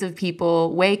millions of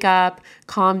people wake up,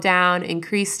 calm down,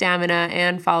 increase stamina,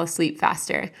 and fall asleep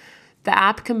faster. The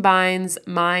app combines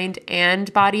mind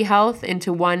and body health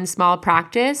into one small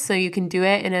practice, so you can do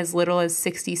it in as little as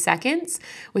 60 seconds,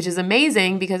 which is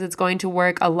amazing because it's going to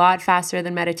work a lot faster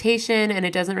than meditation and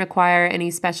it doesn't require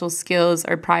any special skills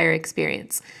or prior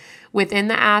experience. Within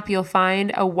the app, you'll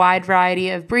find a wide variety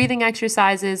of breathing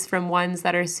exercises from ones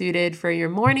that are suited for your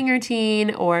morning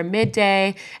routine or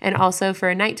midday and also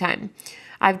for nighttime.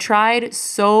 I've tried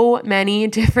so many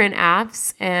different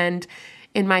apps, and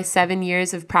in my 7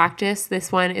 years of practice,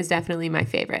 this one is definitely my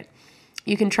favorite.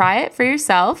 You can try it for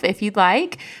yourself if you'd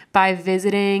like by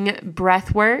visiting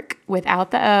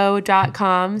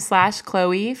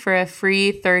breathworkwithouttheo.com/Chloe for a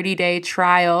free 30-day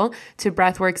trial to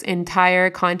Breathwork's entire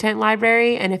content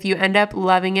library. And if you end up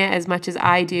loving it as much as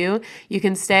I do, you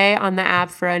can stay on the app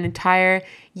for an entire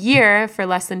year for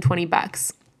less than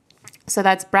 $20. So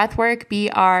that's Breathwork,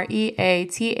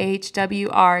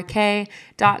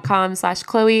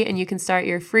 breathwork.com/Chloe, and you can start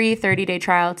your free 30-day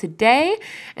trial today.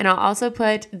 And I'll also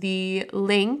put the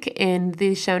link in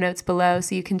the show notes below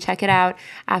so you can check it out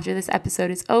after this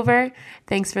episode is over.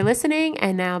 Thanks for listening,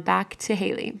 and now back to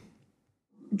Haley.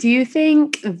 Do you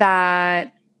think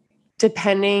that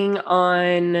depending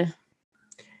on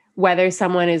whether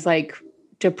someone is like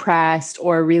depressed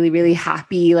or really, really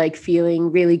happy, like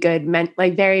feeling really good,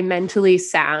 like very mentally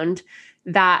sound,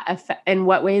 in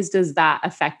what ways does that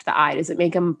affect the eye? Does it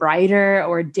make them brighter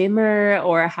or dimmer,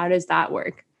 or how does that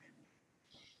work?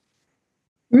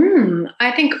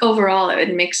 I think overall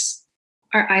it makes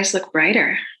our eyes look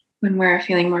brighter when we're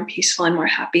feeling more peaceful and more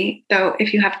happy. Though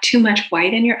if you have too much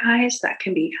white in your eyes, that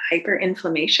can be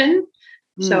hyperinflammation.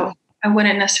 So I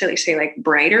wouldn't necessarily say like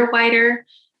brighter, whiter,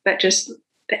 but just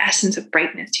the essence of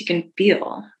brightness you can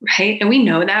feel, right? And we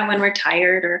know that when we're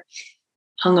tired or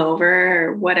hungover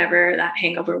or whatever that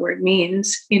hangover word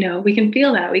means, we can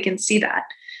feel that, we can see that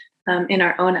in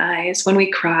our own eyes. When we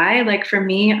cry, like for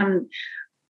me,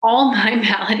 all my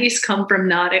maladies come from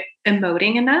not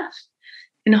emoting enough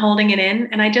and holding it in.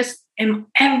 And I just am,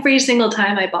 every single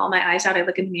time I bawl my eyes out, I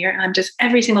look in the mirror and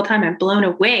every single time I'm blown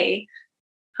away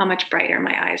how much brighter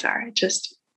my eyes are. It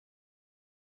just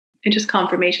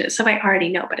confirmation. It's stuff I already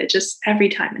know, but it just every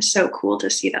time is so cool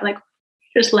to see that, like,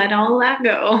 just let all that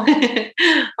go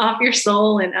off your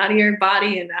soul and out of your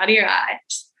body and out of your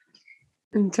eyes.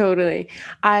 Totally.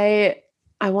 I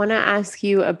want to ask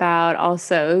you about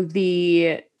also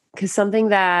because something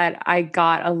that I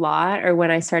got a lot, or when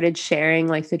I started sharing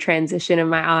like the transition of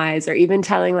my eyes, or even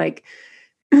telling like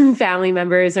family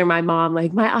members or my mom,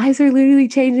 like, my eyes are literally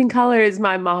changing colors.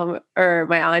 My mom or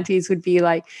my aunties would be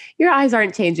like, your eyes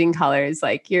aren't changing colors.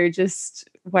 Like, you're just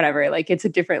whatever, like it's a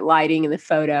different lighting in the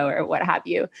photo or what have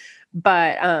you.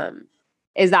 But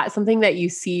is that something that you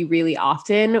see really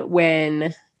often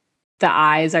when the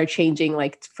eyes are changing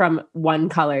like from one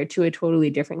color to a totally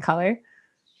different color?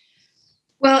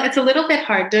 Well, it's a little bit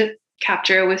hard to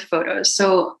capture with photos.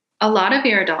 So a lot of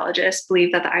iridologists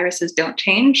believe that the irises don't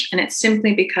change, and it's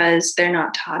simply because they're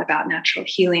not taught about natural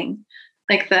healing.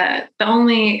 Like the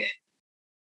only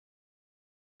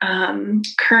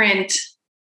current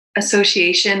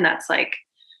association that's like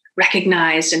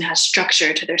recognized and has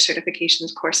structure to their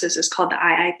certifications courses is called the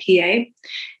IIPA.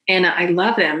 And I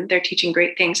love them. They're teaching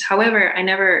great things. However, I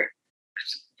never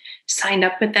signed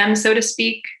up with them, so to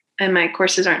speak, and my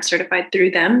courses aren't certified through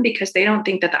them because they don't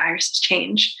think that the irises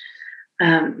change.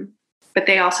 But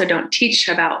they also don't teach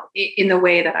about in the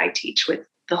way that I teach, with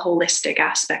the holistic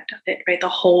aspect of it, right? The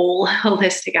whole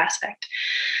holistic aspect.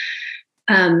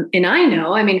 And I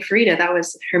know, Frida, that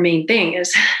was her main thing,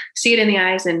 is see it in the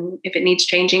eyes. And if it needs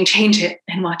changing, change it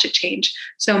and watch it change.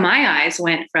 So my eyes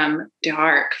went from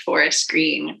dark forest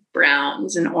green,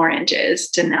 browns and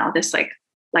oranges to now this like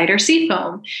lighter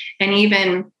seafoam. And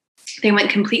even they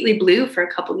went completely blue for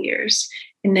a couple years.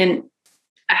 And then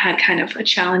I had kind of a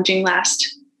challenging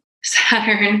last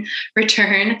Saturn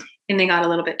return, and they got a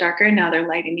little bit darker. Now they're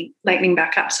lightening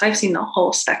back up. So I've seen the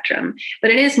whole spectrum,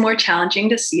 but it is more challenging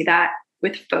to see that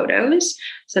with photos.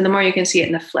 So the more you can see it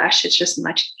in the flesh, it's just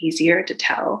much easier to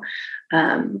tell.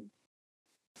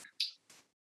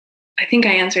 I think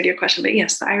I answered your question, but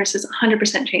yes, the iris is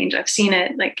 100% change. I've seen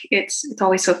it. Like it's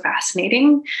always so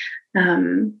fascinating.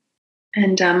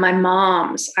 My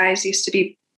mom's eyes used to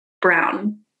be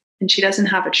brown, and she doesn't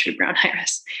have a true brown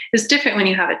iris. It's different when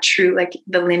you have a true, like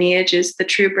the lineage is the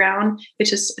true brown,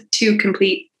 which is two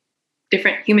complete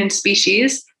different human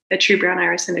species, a true brown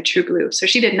iris and a true blue. So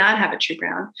she did not have a true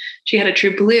brown. She had a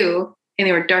true blue, and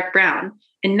they were dark brown.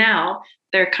 And now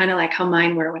they're kind of like how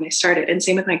mine were when I started. And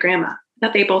same with my grandma.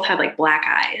 That they both had like black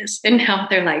eyes, and now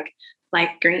they're like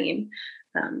light green.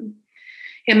 And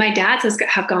my dad's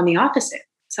have gone the opposite.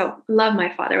 So love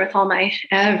my father with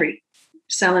every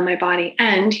cell in my body.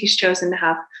 And he's chosen to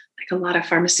have like a lot of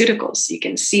pharmaceuticals. So you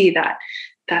can see the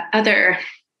other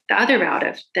route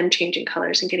of them changing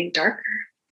colors and getting darker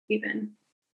even.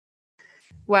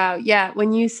 Wow. Yeah.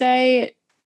 When you say,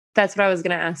 that's what I was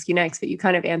going to ask you next, but you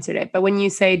kind of answered it. But when you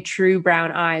say true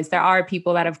brown eyes, there are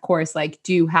people that, of course, like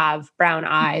do have brown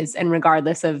eyes, and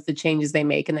regardless of the changes they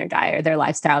make in their diet or their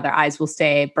lifestyle, their eyes will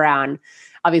stay brown.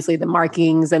 Obviously, the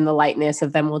markings and the lightness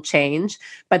of them will change,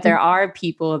 but there are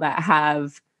people that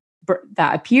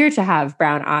appear to have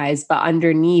brown eyes, but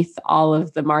underneath all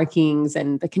of the markings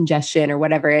and the congestion or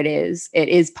whatever it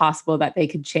is possible that they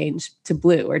could change to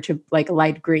blue or to like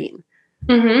light green.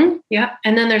 Mm-hmm. Yeah.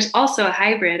 And then there's also a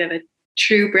hybrid of a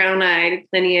true brown-eyed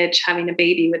lineage having a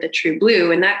baby with a true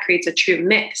blue, and that creates a true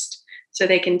mixed. So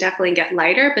they can definitely get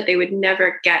lighter, but they would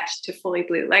never get to fully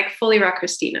blue, like fully raw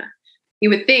Christina.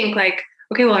 You would think like,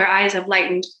 okay, well, her eyes have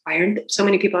lightened. So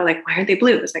many people are like, why aren't they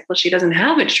blue? It's like, well, she doesn't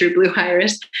have a true blue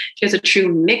iris. She has a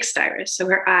true mixed iris. So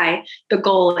her eye, the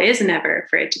goal is never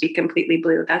for it to be completely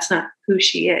blue. That's not who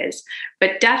she is.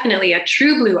 But definitely a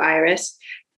true blue iris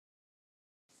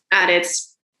at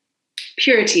its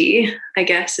purity, I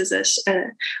guess, is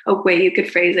a way you could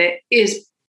phrase it, is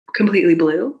completely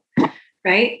blue,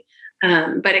 right?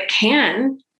 But it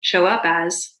can show up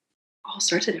as all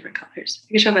sorts of different colors.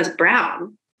 It can show up as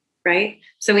brown, right?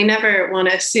 So we never want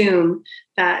to assume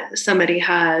that somebody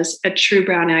has a true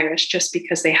brown iris just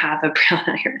because they have a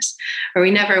brown iris. Or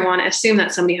we never want to assume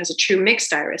that somebody has a true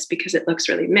mixed iris because it looks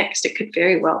really mixed. It could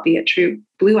very well be a true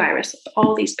blue iris with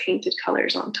all these painted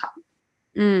colors on top.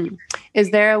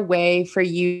 Is there a way for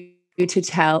you to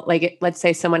tell, like, let's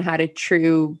say someone had a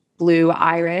true blue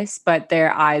iris, but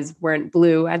their eyes weren't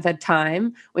blue at the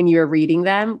time when you were reading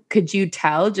them? Could you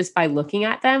tell just by looking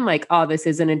at them, like, oh, this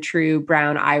isn't a true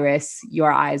brown iris,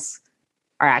 your eyes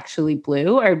are actually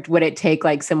blue? Or would it take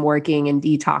like some working and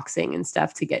detoxing and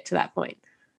stuff to get to that point?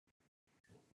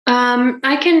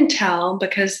 I can tell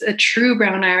because a true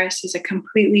brown iris is a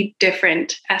completely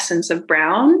different essence of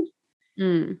brown.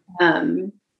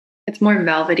 It's more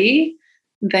velvety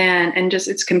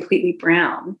it's completely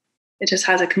brown. It just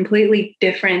has a completely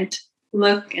different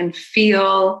look and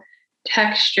feel,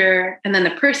 texture. And then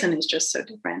the person is just so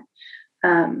different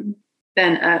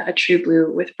than a true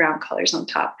blue with brown colors on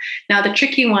top. Now, the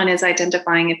tricky one is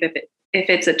identifying if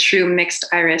it's a true mixed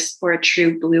iris or a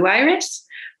true blue iris.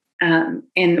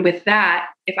 And with that,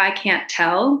 if I can't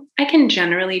tell, I can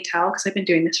generally tell because I've been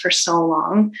doing this for so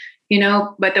long.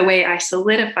 But the way I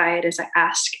solidify it is I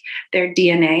ask their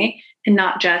DNA, and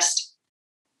not just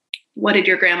what did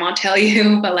your grandma tell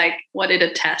you, but like what did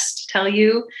a test tell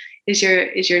you is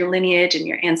your lineage and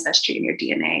your ancestry and your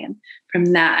DNA. And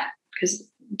from that, because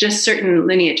just certain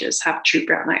lineages have true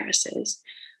brown irises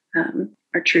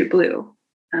or true blue.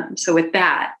 So with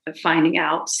that, of finding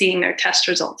out, seeing their test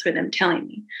results or them telling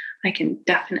me, I can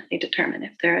definitely determine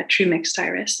if they're a true mixed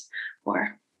iris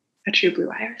or a true blue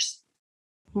iris.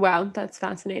 Wow, that's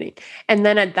fascinating. And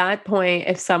then at that point,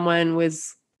 if someone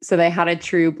so they had a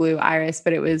true blue iris,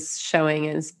 but it was showing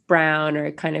as brown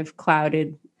or kind of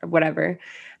clouded or whatever,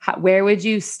 where would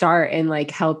you start and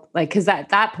like help? Like, because at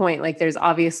that point, like there's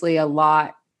obviously a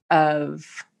lot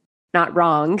of, not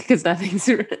wrong, because nothing's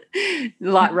a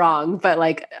lot wrong, but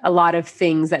like a lot of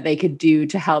things that they could do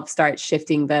to help start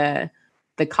shifting the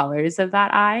colors of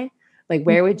that eye. Like,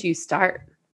 where would you start?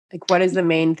 Like, what is the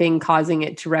main thing causing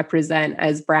it to represent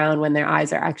as brown when their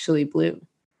eyes are actually blue?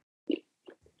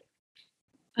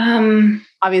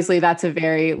 Obviously, that's a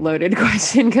very loaded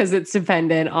question because it's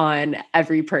dependent on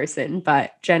every person,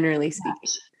 but generally speaking.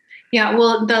 Yeah.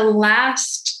 Well, the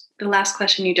last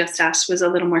question you just asked was a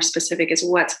little more specific, is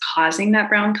what's causing that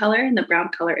brown color. And the brown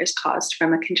color is caused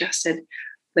from a congested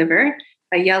liver,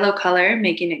 a yellow color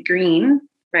making it green,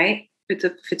 right? If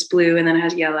it's blue and then it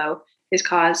has yellow, is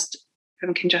caused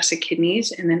from congested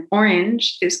kidneys, and then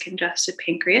orange is congested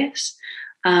pancreas.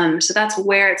 So that's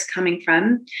where it's coming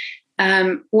from.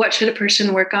 What should a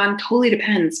person work on? Totally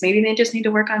depends. Maybe they just need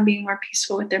to work on being more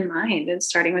peaceful with their mind and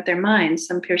starting with their mind.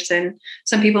 Some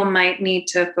people might need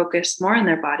to focus more on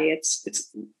their body.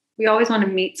 We always want to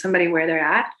meet somebody where they're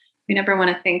at. We never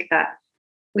want to think that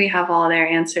we have all their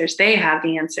answers. They have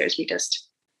the answers. We just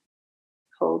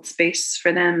hold space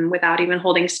for them without even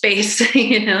holding space,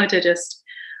 to just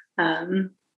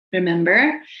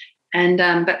remember.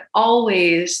 And, but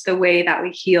always the way that we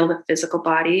heal the physical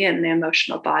body and the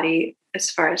emotional body, as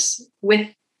far as with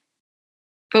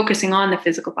focusing on the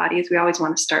physical body, is we always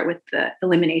want to start with the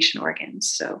elimination organs.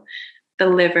 So the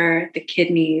liver, the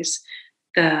kidneys,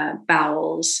 the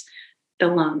bowels, the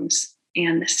lungs,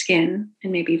 and the skin,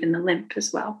 and maybe even the lymph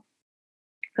as well.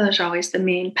 Those are always the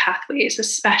main pathways,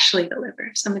 especially the liver.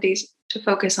 If somebody's to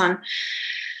focus on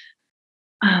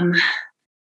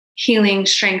healing,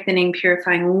 strengthening,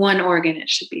 purifying one organ, it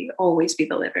should always be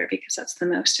the liver, because that's the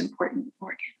most important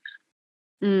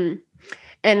organ.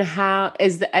 And how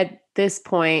at this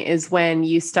point is when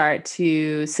you start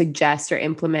to suggest or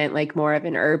implement like more of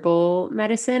an herbal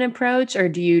medicine approach, or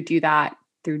do you do that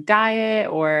through diet,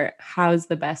 or how's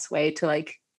the best way to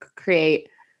like create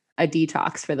a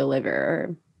detox for the liver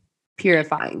or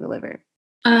purifying the liver?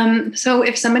 So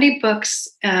if somebody books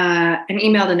an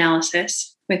emailed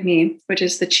analysis with me, which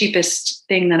is the cheapest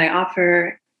thing that I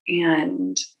offer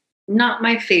and not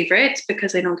my favorite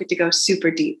because I don't get to go super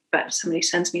deep, but if somebody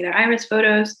sends me their iris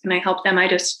photos and I help them, I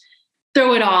just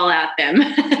throw it all at them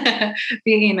via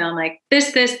email. I'm like,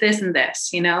 this, and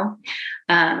this,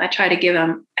 I try to give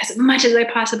them as much as I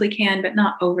possibly can, but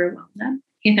not overwhelm them,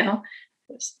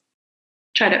 just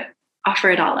try to offer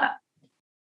it all up.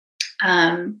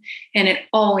 And it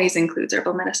always includes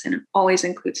herbal medicine, it always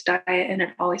includes diet, and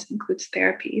it always includes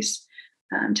therapies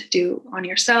to do on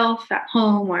yourself at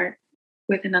home or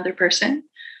with another person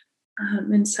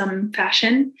in some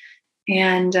fashion.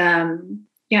 And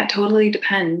it totally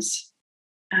depends.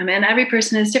 And every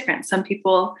person is different. Some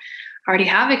people already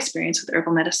have experience with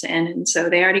herbal medicine, and so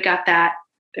they already got that.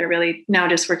 They're really now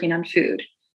just working on food.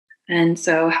 And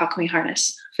so how can we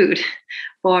harness food?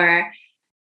 Or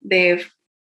they've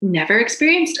never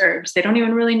experienced herbs. They don't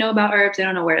even really know about herbs. They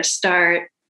don't know where to start.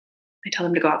 I tell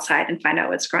them to go outside and find out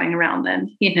what's growing around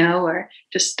them, or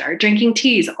just start drinking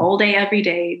teas all day, every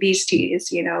day. These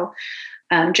teas,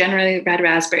 generally red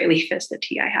raspberry leaf is the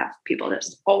tea I have people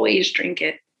just always drink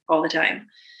it all the time.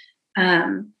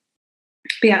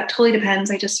 But it totally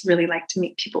depends. I just really like to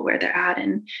meet people where they're at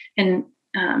and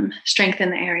strengthen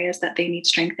the areas that they need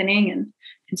strengthening and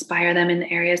inspire them in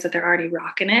the areas that they're already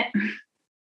rocking it.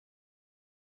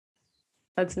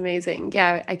 That's amazing.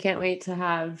 Yeah, I can't wait to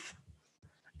have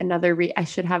another I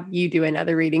should have you do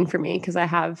another reading for me, because I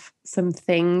have some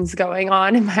things going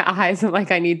on in my eyes. I'm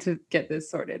like, I need to get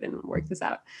this sorted and work this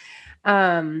out.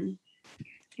 An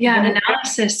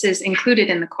analysis is included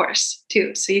in the course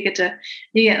too. So you get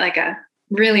like a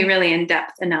really, really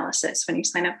in-depth analysis when you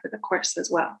sign up for the course as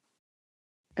well.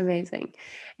 Amazing.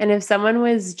 And if someone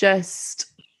was just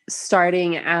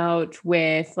starting out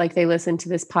with, like, they listen to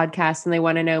this podcast and they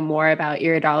want to know more about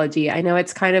iridology, I know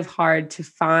it's kind of hard to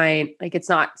find, like, it's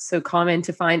not so common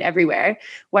to find everywhere.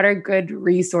 What are good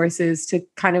resources to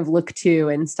kind of look to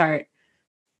and start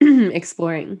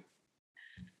exploring?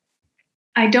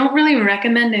 I don't really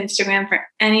recommend Instagram for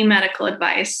any medical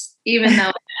advice, even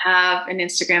though I have an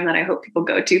Instagram that I hope people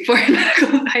go to for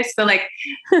medical advice. So like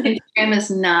Instagram is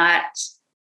not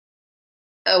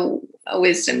a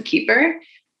wisdom keeper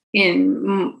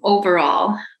in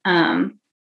overall.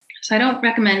 So I don't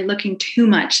recommend looking too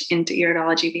much into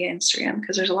iridology via Instagram,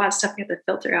 because there's a lot of stuff you have to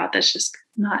filter out that's just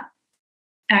not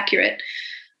accurate.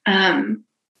 On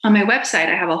my website,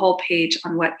 I have a whole page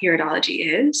on what iridology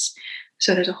is.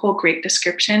 So there's a whole great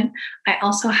description. I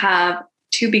also have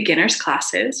 2 beginners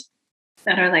classes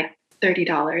that are like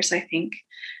 $30, I think.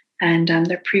 And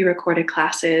they're pre-recorded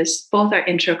classes. Both are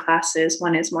intro classes.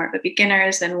 One is more of a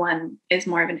beginner's and one is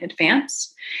more of an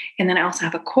advanced. And then I also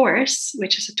have a course,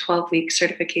 which is a 12-week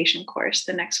certification course.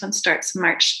 The next one starts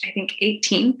March, I think,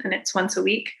 18th, and it's once a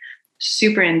week.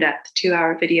 Super in-depth,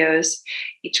 2-hour videos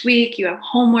each week. You have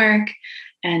homework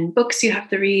and books you have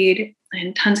to read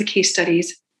and tons of case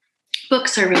studies.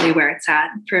 Books are really where it's at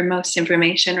for most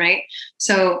information, right?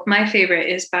 So my favorite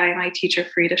is by my teacher,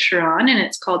 Farida Sharon, and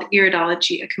it's called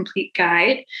Iridology, A Complete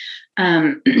Guide.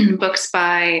 Books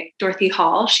by Dorothy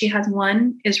Hall. She has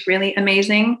one, is really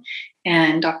amazing.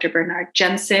 And Dr. Bernard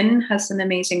Jensen has some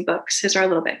amazing books. His are a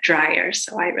little bit drier,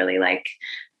 so I really like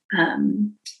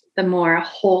the more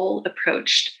whole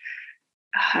approached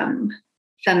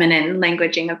feminine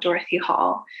languaging of Dorothy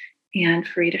Hall and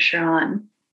Farida Sharon.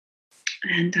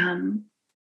 And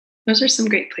those are some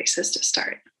great places to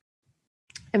start.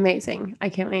 Amazing. I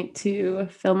can't wait to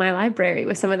fill my library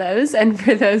with some of those. And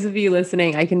for those of you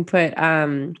listening, I can put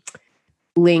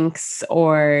links,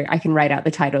 or I can write out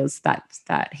the titles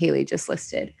that Haley just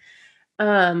listed.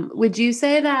 Would you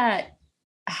say that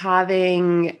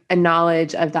having a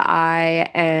knowledge of the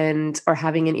eye or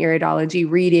having an iridology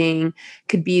reading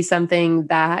could be something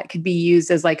that could be used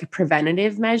as like a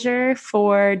preventative measure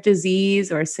for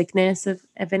disease or sickness of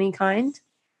any kind?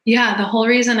 Yeah, the whole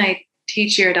reason I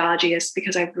teach iridology is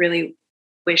because I really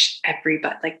wish I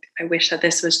wish that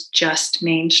this was just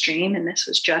mainstream and this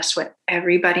was just what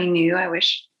everybody knew. I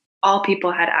wish all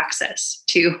people had access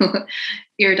to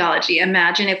iridology.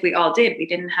 Imagine if we all did. We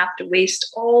didn't have to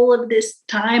waste all of this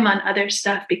time on other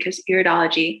stuff, because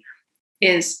iridology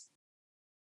is,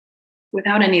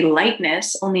 without any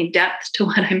lightness, only depth to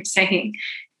what I'm saying.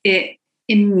 It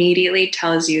immediately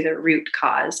tells you the root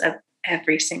cause of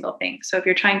every single thing. So if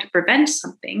you're trying to prevent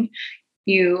something,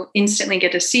 you instantly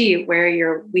get to see where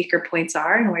your weaker points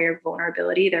are and where your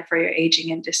vulnerability, therefore your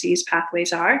aging and disease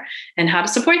pathways are, and how to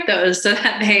support those so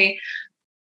that they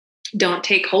don't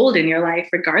take hold in your life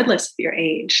regardless of your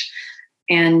age.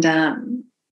 And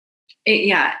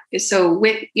so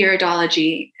with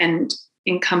iridology and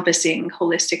encompassing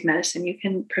holistic medicine, you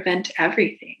can prevent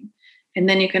everything, and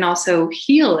then you can also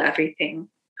heal everything,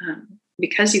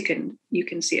 because you can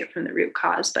see it from the root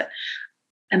cause. But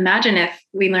imagine if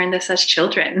we learned this as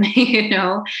children.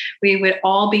 We would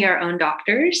all be our own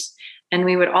doctors, and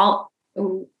we would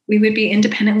be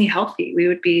independently healthy. We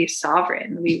would be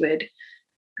sovereign. We would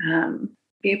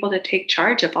be able to take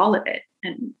charge of all of it.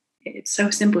 And it's so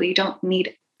simple. You don't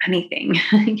need anything.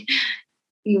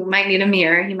 You might need a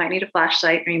mirror, you might need a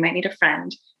flashlight, or you might need a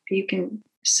friend. But you can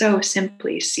so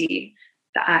simply see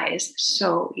the eyes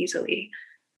so easily.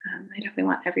 I definitely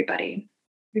want everybody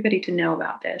to know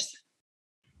about this.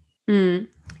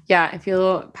 Yeah, I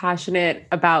feel passionate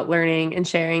about learning and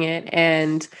sharing it,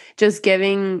 and just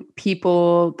giving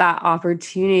people that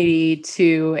opportunity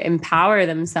to empower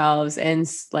themselves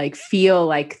and like feel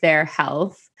like their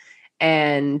health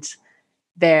and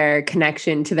their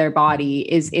connection to their body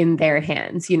is in their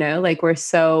hands. Like we're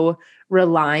so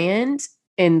reliant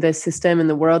in the system and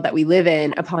the world that we live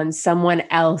in upon someone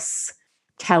else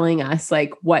telling us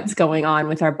like what's going on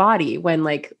with our body, when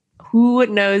like who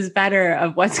knows better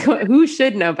of who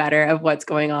should know better of what's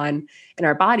going on in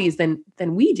our bodies than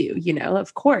we do,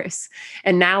 of course.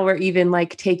 And now we're even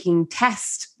like taking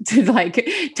tests to like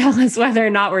tell us whether or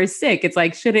not we're sick. It's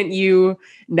like, shouldn't you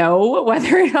know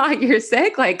whether or not you're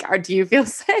sick? Like, or do you feel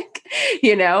sick?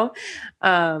 So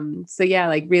yeah,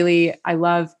 like really, I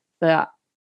love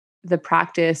the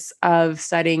practice of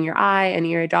studying your eye and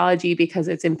iridology, because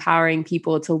it's empowering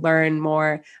people to learn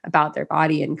more about their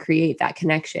body and create that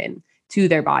connection to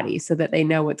their body so that they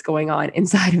know what's going on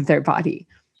inside of their body.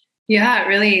 Yeah, it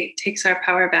really takes our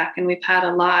power back. And we've had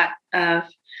a lot of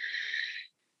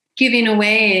giving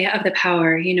away of the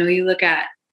power. You look at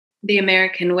the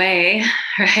American way,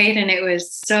 right? And it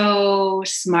was so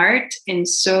smart and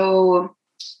so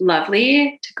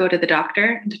lovely to go to the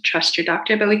doctor and to trust your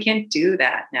doctor, but we can't do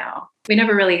that now. We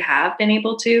never really have been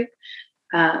able to,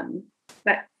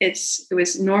 but it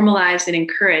was normalized and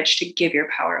encouraged to give your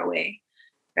power away,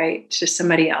 right, to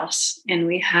somebody else. And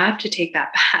we have to take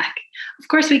that back. Of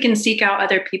course, we can seek out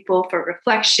other people for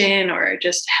reflection or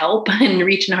just help and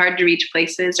reach in hard to reach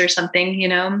places or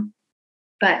something,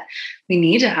 but we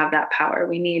need to have that power.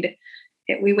 We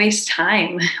waste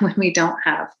time when we don't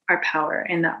have our power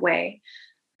in that way.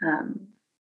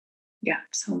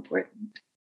 It's so important.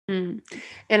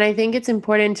 And I think it's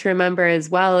important to remember as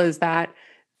well is that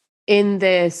in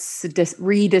this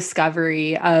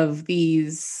rediscovery of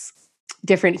these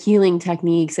different healing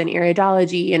techniques and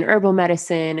iridology and herbal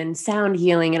medicine and sound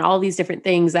healing and all these different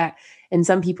things that in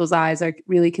some people's eyes are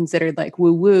really considered like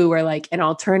woo-woo or like an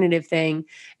alternative thing.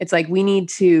 It's like we need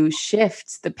to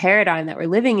shift the paradigm that we're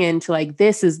living in to like,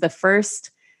 this is the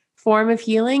first form of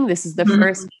healing. This is the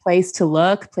first place to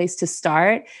look, place to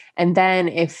start. And then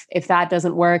if that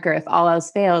doesn't work or if all else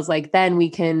fails, like then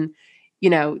we can,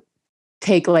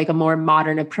 take like a more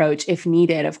modern approach if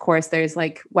needed. Of course, there's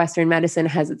like Western medicine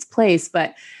has its place,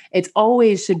 but it's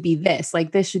always should be this,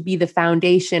 like this should be the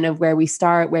foundation of where we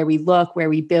start, where we look, where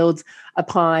we build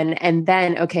upon. And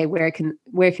then, okay, where can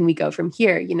we go from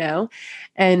here?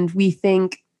 And we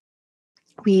think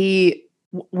we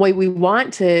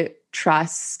want to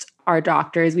trust our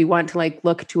doctors. We want to like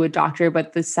look to a doctor,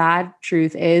 but the sad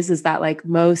truth is that like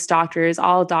most doctors,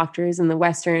 all doctors in the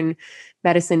Western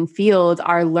medicine field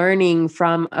are learning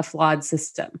from a flawed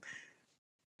system.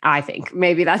 I think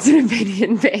maybe that's an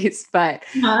opinion based, but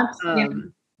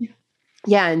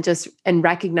yeah. And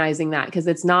recognizing that, because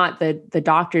it's not the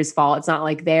doctor's fault. It's not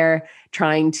like they're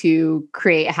trying to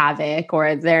create havoc,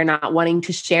 or they're not wanting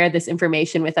to share this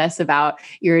information with us about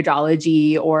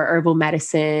iridology or herbal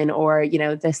medicine or,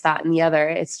 this, that, and the other.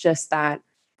 It's just that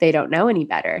they don't know any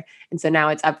better. And so now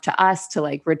it's up to us to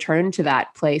like return to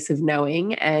that place of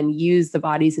knowing and use the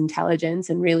body's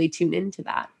intelligence and really tune into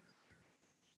that.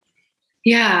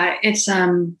 Yeah, it's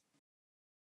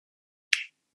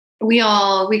we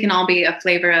can all be a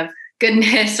flavor of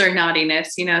goodness or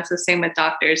naughtiness. It's the same with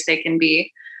doctors. They can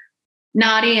be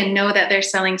naughty and know that they're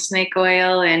selling snake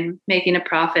oil and making a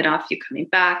profit off you coming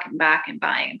back and back and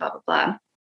buying and blah, blah, blah.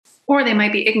 Or they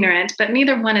might be ignorant, but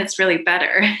neither one is really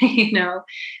better.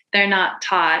 They're not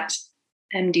taught,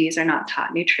 MDs are not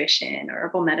taught nutrition or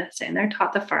herbal medicine. They're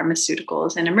taught the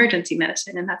pharmaceuticals and emergency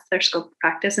medicine, and that's their scope of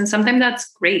practice. And sometimes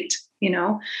that's great,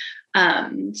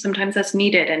 sometimes that's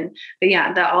needed. But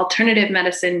yeah, the alternative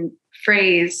medicine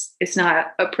phrase is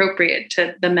not appropriate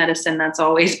to the medicine that's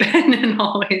always been and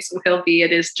always will be.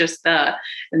 It is just and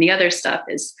the other stuff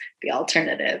is the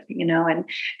alternative, and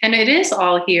it is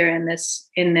all here in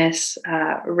this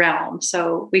realm.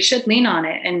 So we should lean on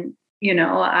it. And,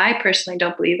 I personally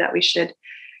don't believe that we should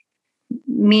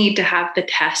need to have the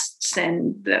tests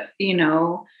and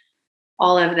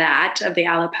all of that of the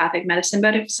allopathic medicine.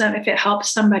 But if it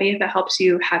helps somebody, if it helps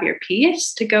you have your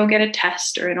peace to go get a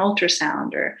test or an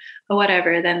ultrasound or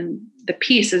whatever, then the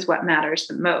peace is what matters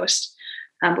the most.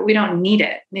 But we don't need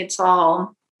it. It's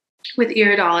all with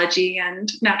iridology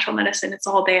and natural medicine. It's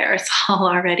all there. It's all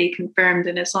already confirmed.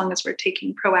 And as long as we're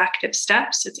taking proactive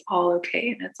steps, it's all okay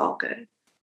and it's all good.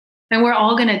 And we're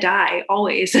all going to die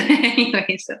always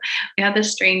anyway. So we have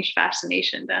this strange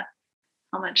fascination to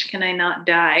how much can I not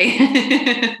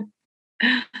die?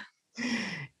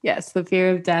 Yes, the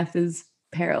fear of death is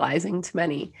paralyzing to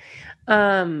many.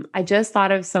 I just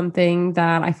thought of something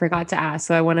that I forgot to ask,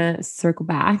 so I want to circle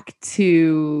back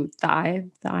to the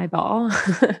eyeball.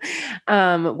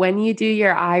 When you do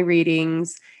your eye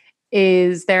readings,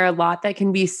 is there a lot that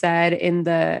can be said in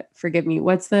forgive me,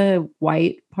 what's the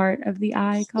white part of the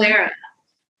eye called?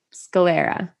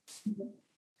 Sclera. Mm-hmm.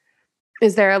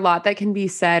 Is there a lot that can be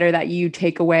said or that you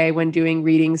take away when doing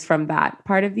readings from that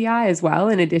part of the eye as well,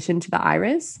 in addition to the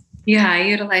iris? Yeah, I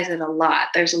utilize it a lot.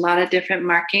 There's a lot of different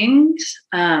markings.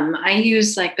 I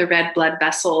use like the red blood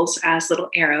vessels as little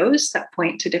arrows that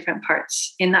point to different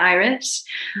parts in the iris.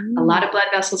 A lot of blood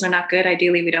vessels are not good.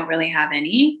 Ideally, we don't really have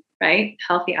any, right?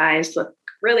 Healthy eyes look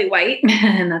really white,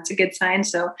 and that's a good sign.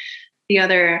 So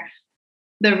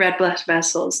the red blood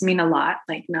vessels mean a lot,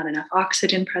 like not enough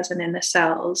oxygen present in the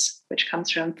cells, which comes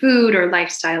from food or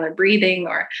lifestyle or breathing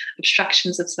or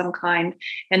obstructions of some kind.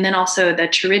 And then also the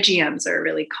pterygiums are a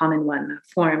really common one, the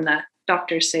form that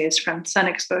doctors say is from sun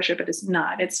exposure, but it's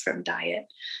not. It's from diet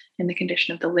and the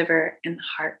condition of the liver and the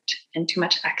heart and too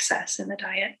much excess in the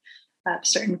diet of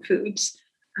certain foods.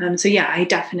 So yeah, I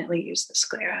definitely use the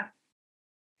sclera.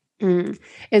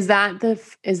 Is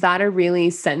that a really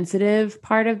sensitive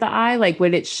part of the eye? Like,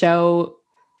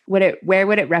 where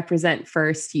would it represent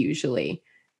first usually?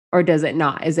 Or does it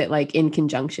not? Is it like in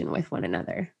conjunction with one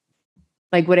another?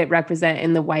 Like, would it represent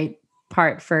in the white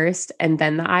part first and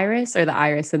then the iris, or the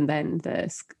iris and then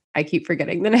I keep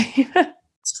forgetting the name.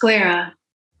 Sclera.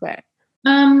 Sclera.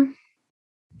 I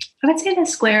would say the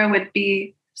sclera would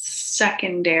be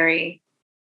secondary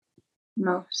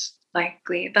most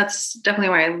likely. That's definitely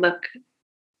where I look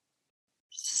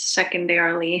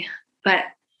secondarily, but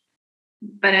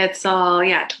it's all,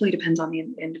 it totally depends on the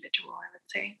individual, I would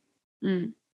say.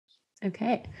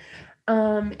 Okay.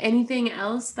 Anything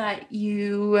else that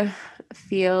you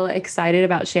feel excited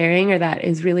about sharing, or that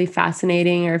is really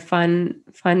fascinating or fun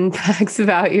facts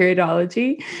about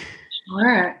iridology?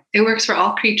 Sure. It works for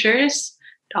all creatures,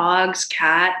 dogs,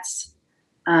 cats.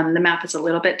 The map is a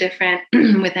little bit different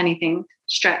with anything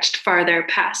stretched farther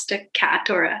past a cat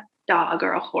or a dog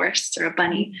or a horse or a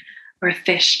bunny or a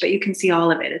fish, but you can see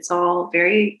all of it. It's all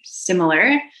very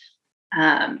similar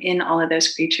in all of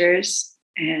those creatures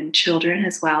and children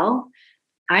as well.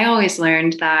 I always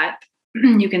learned that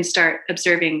you can start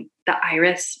observing the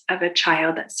iris of a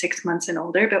child that's 6 months and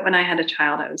older. But when I had a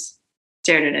child, I was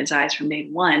stared at his eyes from day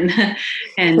one.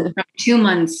 And from 2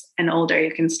 months and older,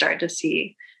 you can start to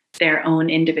see their own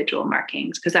individual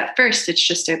markings. Because at first, it's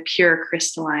just a pure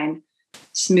crystalline,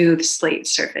 smooth slate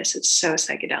surface. It's so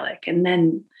psychedelic. And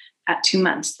then at 2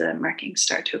 months, the markings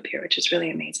start to appear, which is really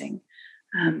amazing.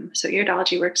 So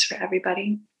iridology works for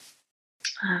everybody.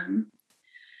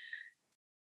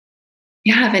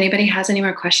 If anybody has any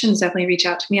more questions, definitely reach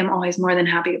out to me. I'm always more than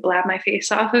happy to blab my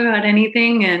face off about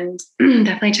anything. And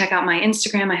definitely check out my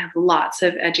Instagram. I have lots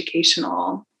of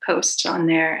educational post on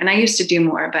there. And I used to do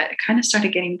more, but it kind of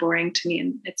started getting boring to me.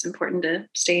 And it's important to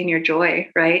stay in your joy,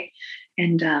 right?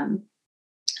 And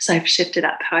so I've shifted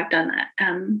up how I've done that.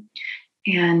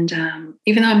 And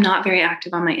even though I'm not very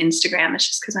active on my Instagram, it's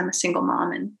just because I'm a single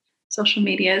mom and social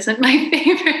media isn't my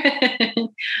favorite. I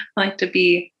like to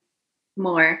be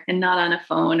more and not on a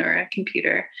phone or a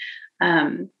computer.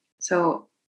 So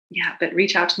yeah, but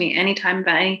reach out to me anytime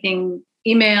about anything,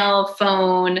 email,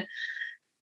 phone,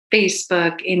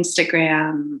 Facebook,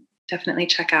 Instagram. Definitely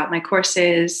check out my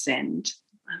courses and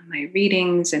my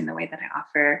readings and the way that I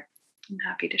offer. I'm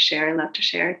happy to share. I love to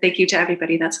share. Thank you to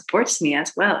everybody that supports me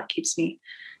as well. It keeps me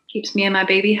and my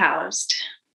baby housed.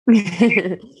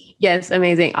 Yes,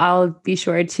 amazing. I'll be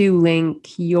sure to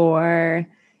link your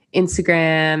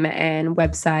Instagram and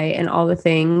website and all the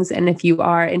things. And if you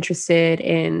are interested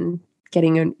in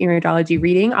getting an iridology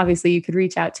reading, obviously you could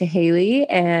reach out to Haley,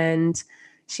 and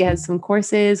she has some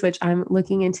courses, which I'm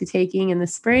looking into taking in the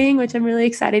spring, which I'm really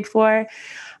excited for.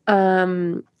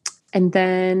 And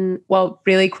then, well,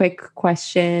 really quick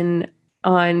question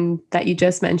on that you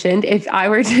just mentioned. If I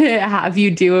were to have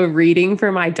you do a reading for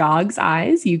my dog's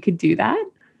eyes, you could do that?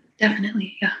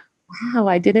 Definitely. Yeah. Wow.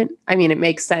 I mean, it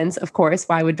makes sense. Of course,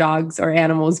 why would dogs or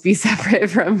animals be separate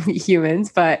from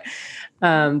humans? But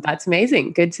that's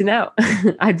amazing. Good to know.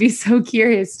 I'd be so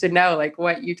curious to know like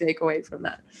what you take away from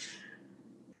that.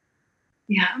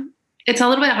 Yeah. It's a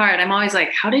little bit hard. I'm always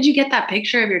like, how did you get that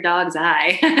picture of your dog's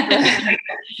eye?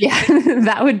 Yeah,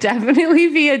 that would definitely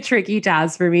be a tricky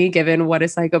task for me, given what a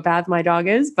psychopath my dog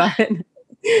is, but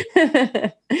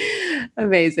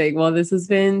amazing. Well, this has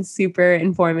been super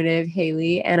informative,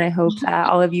 Haley, and I hope that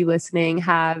all of you listening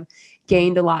have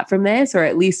gained a lot from this, or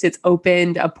at least it's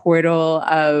opened a portal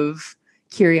of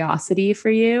curiosity for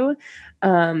you.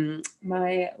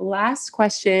 My last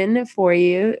question for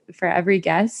you, for every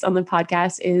guest on the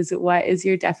podcast, is what is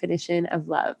your definition of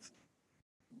love?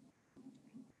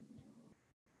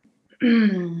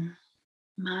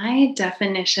 My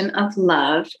definition of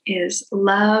love is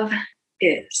love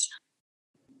is.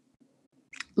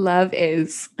 Love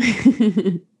is.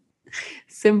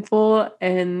 Simple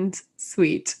and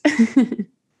sweet. I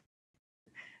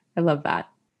love that.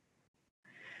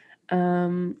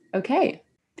 Okay.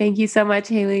 Thank you so much,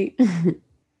 Haley.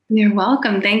 You're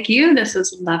welcome. Thank you. This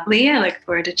was lovely. I look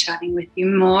forward to chatting with you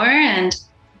more, and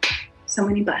so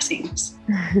many blessings.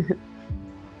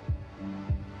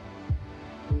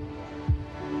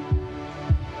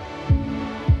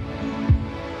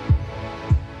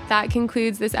 That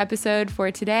concludes this episode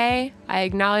for today. I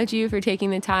acknowledge you for taking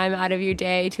the time out of your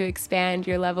day to expand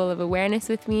your level of awareness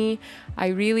with me. I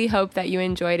really hope that you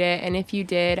enjoyed it. And if you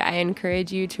did, I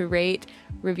encourage you to rate,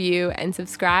 review, and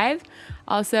subscribe.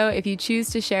 Also, if you choose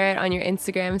to share it on your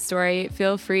Instagram story,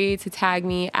 feel free to tag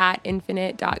me at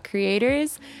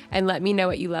infinite.creators and let me know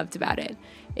what you loved about it.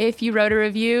 If you wrote a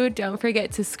review, don't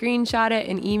forget to screenshot it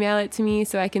and email it to me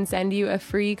so I can send you a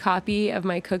free copy of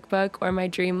my cookbook or my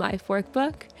Dream Life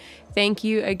workbook. Thank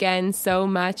you again so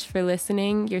much for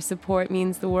listening. Your support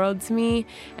means the world to me,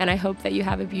 and I hope that you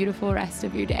have a beautiful rest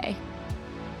of your day.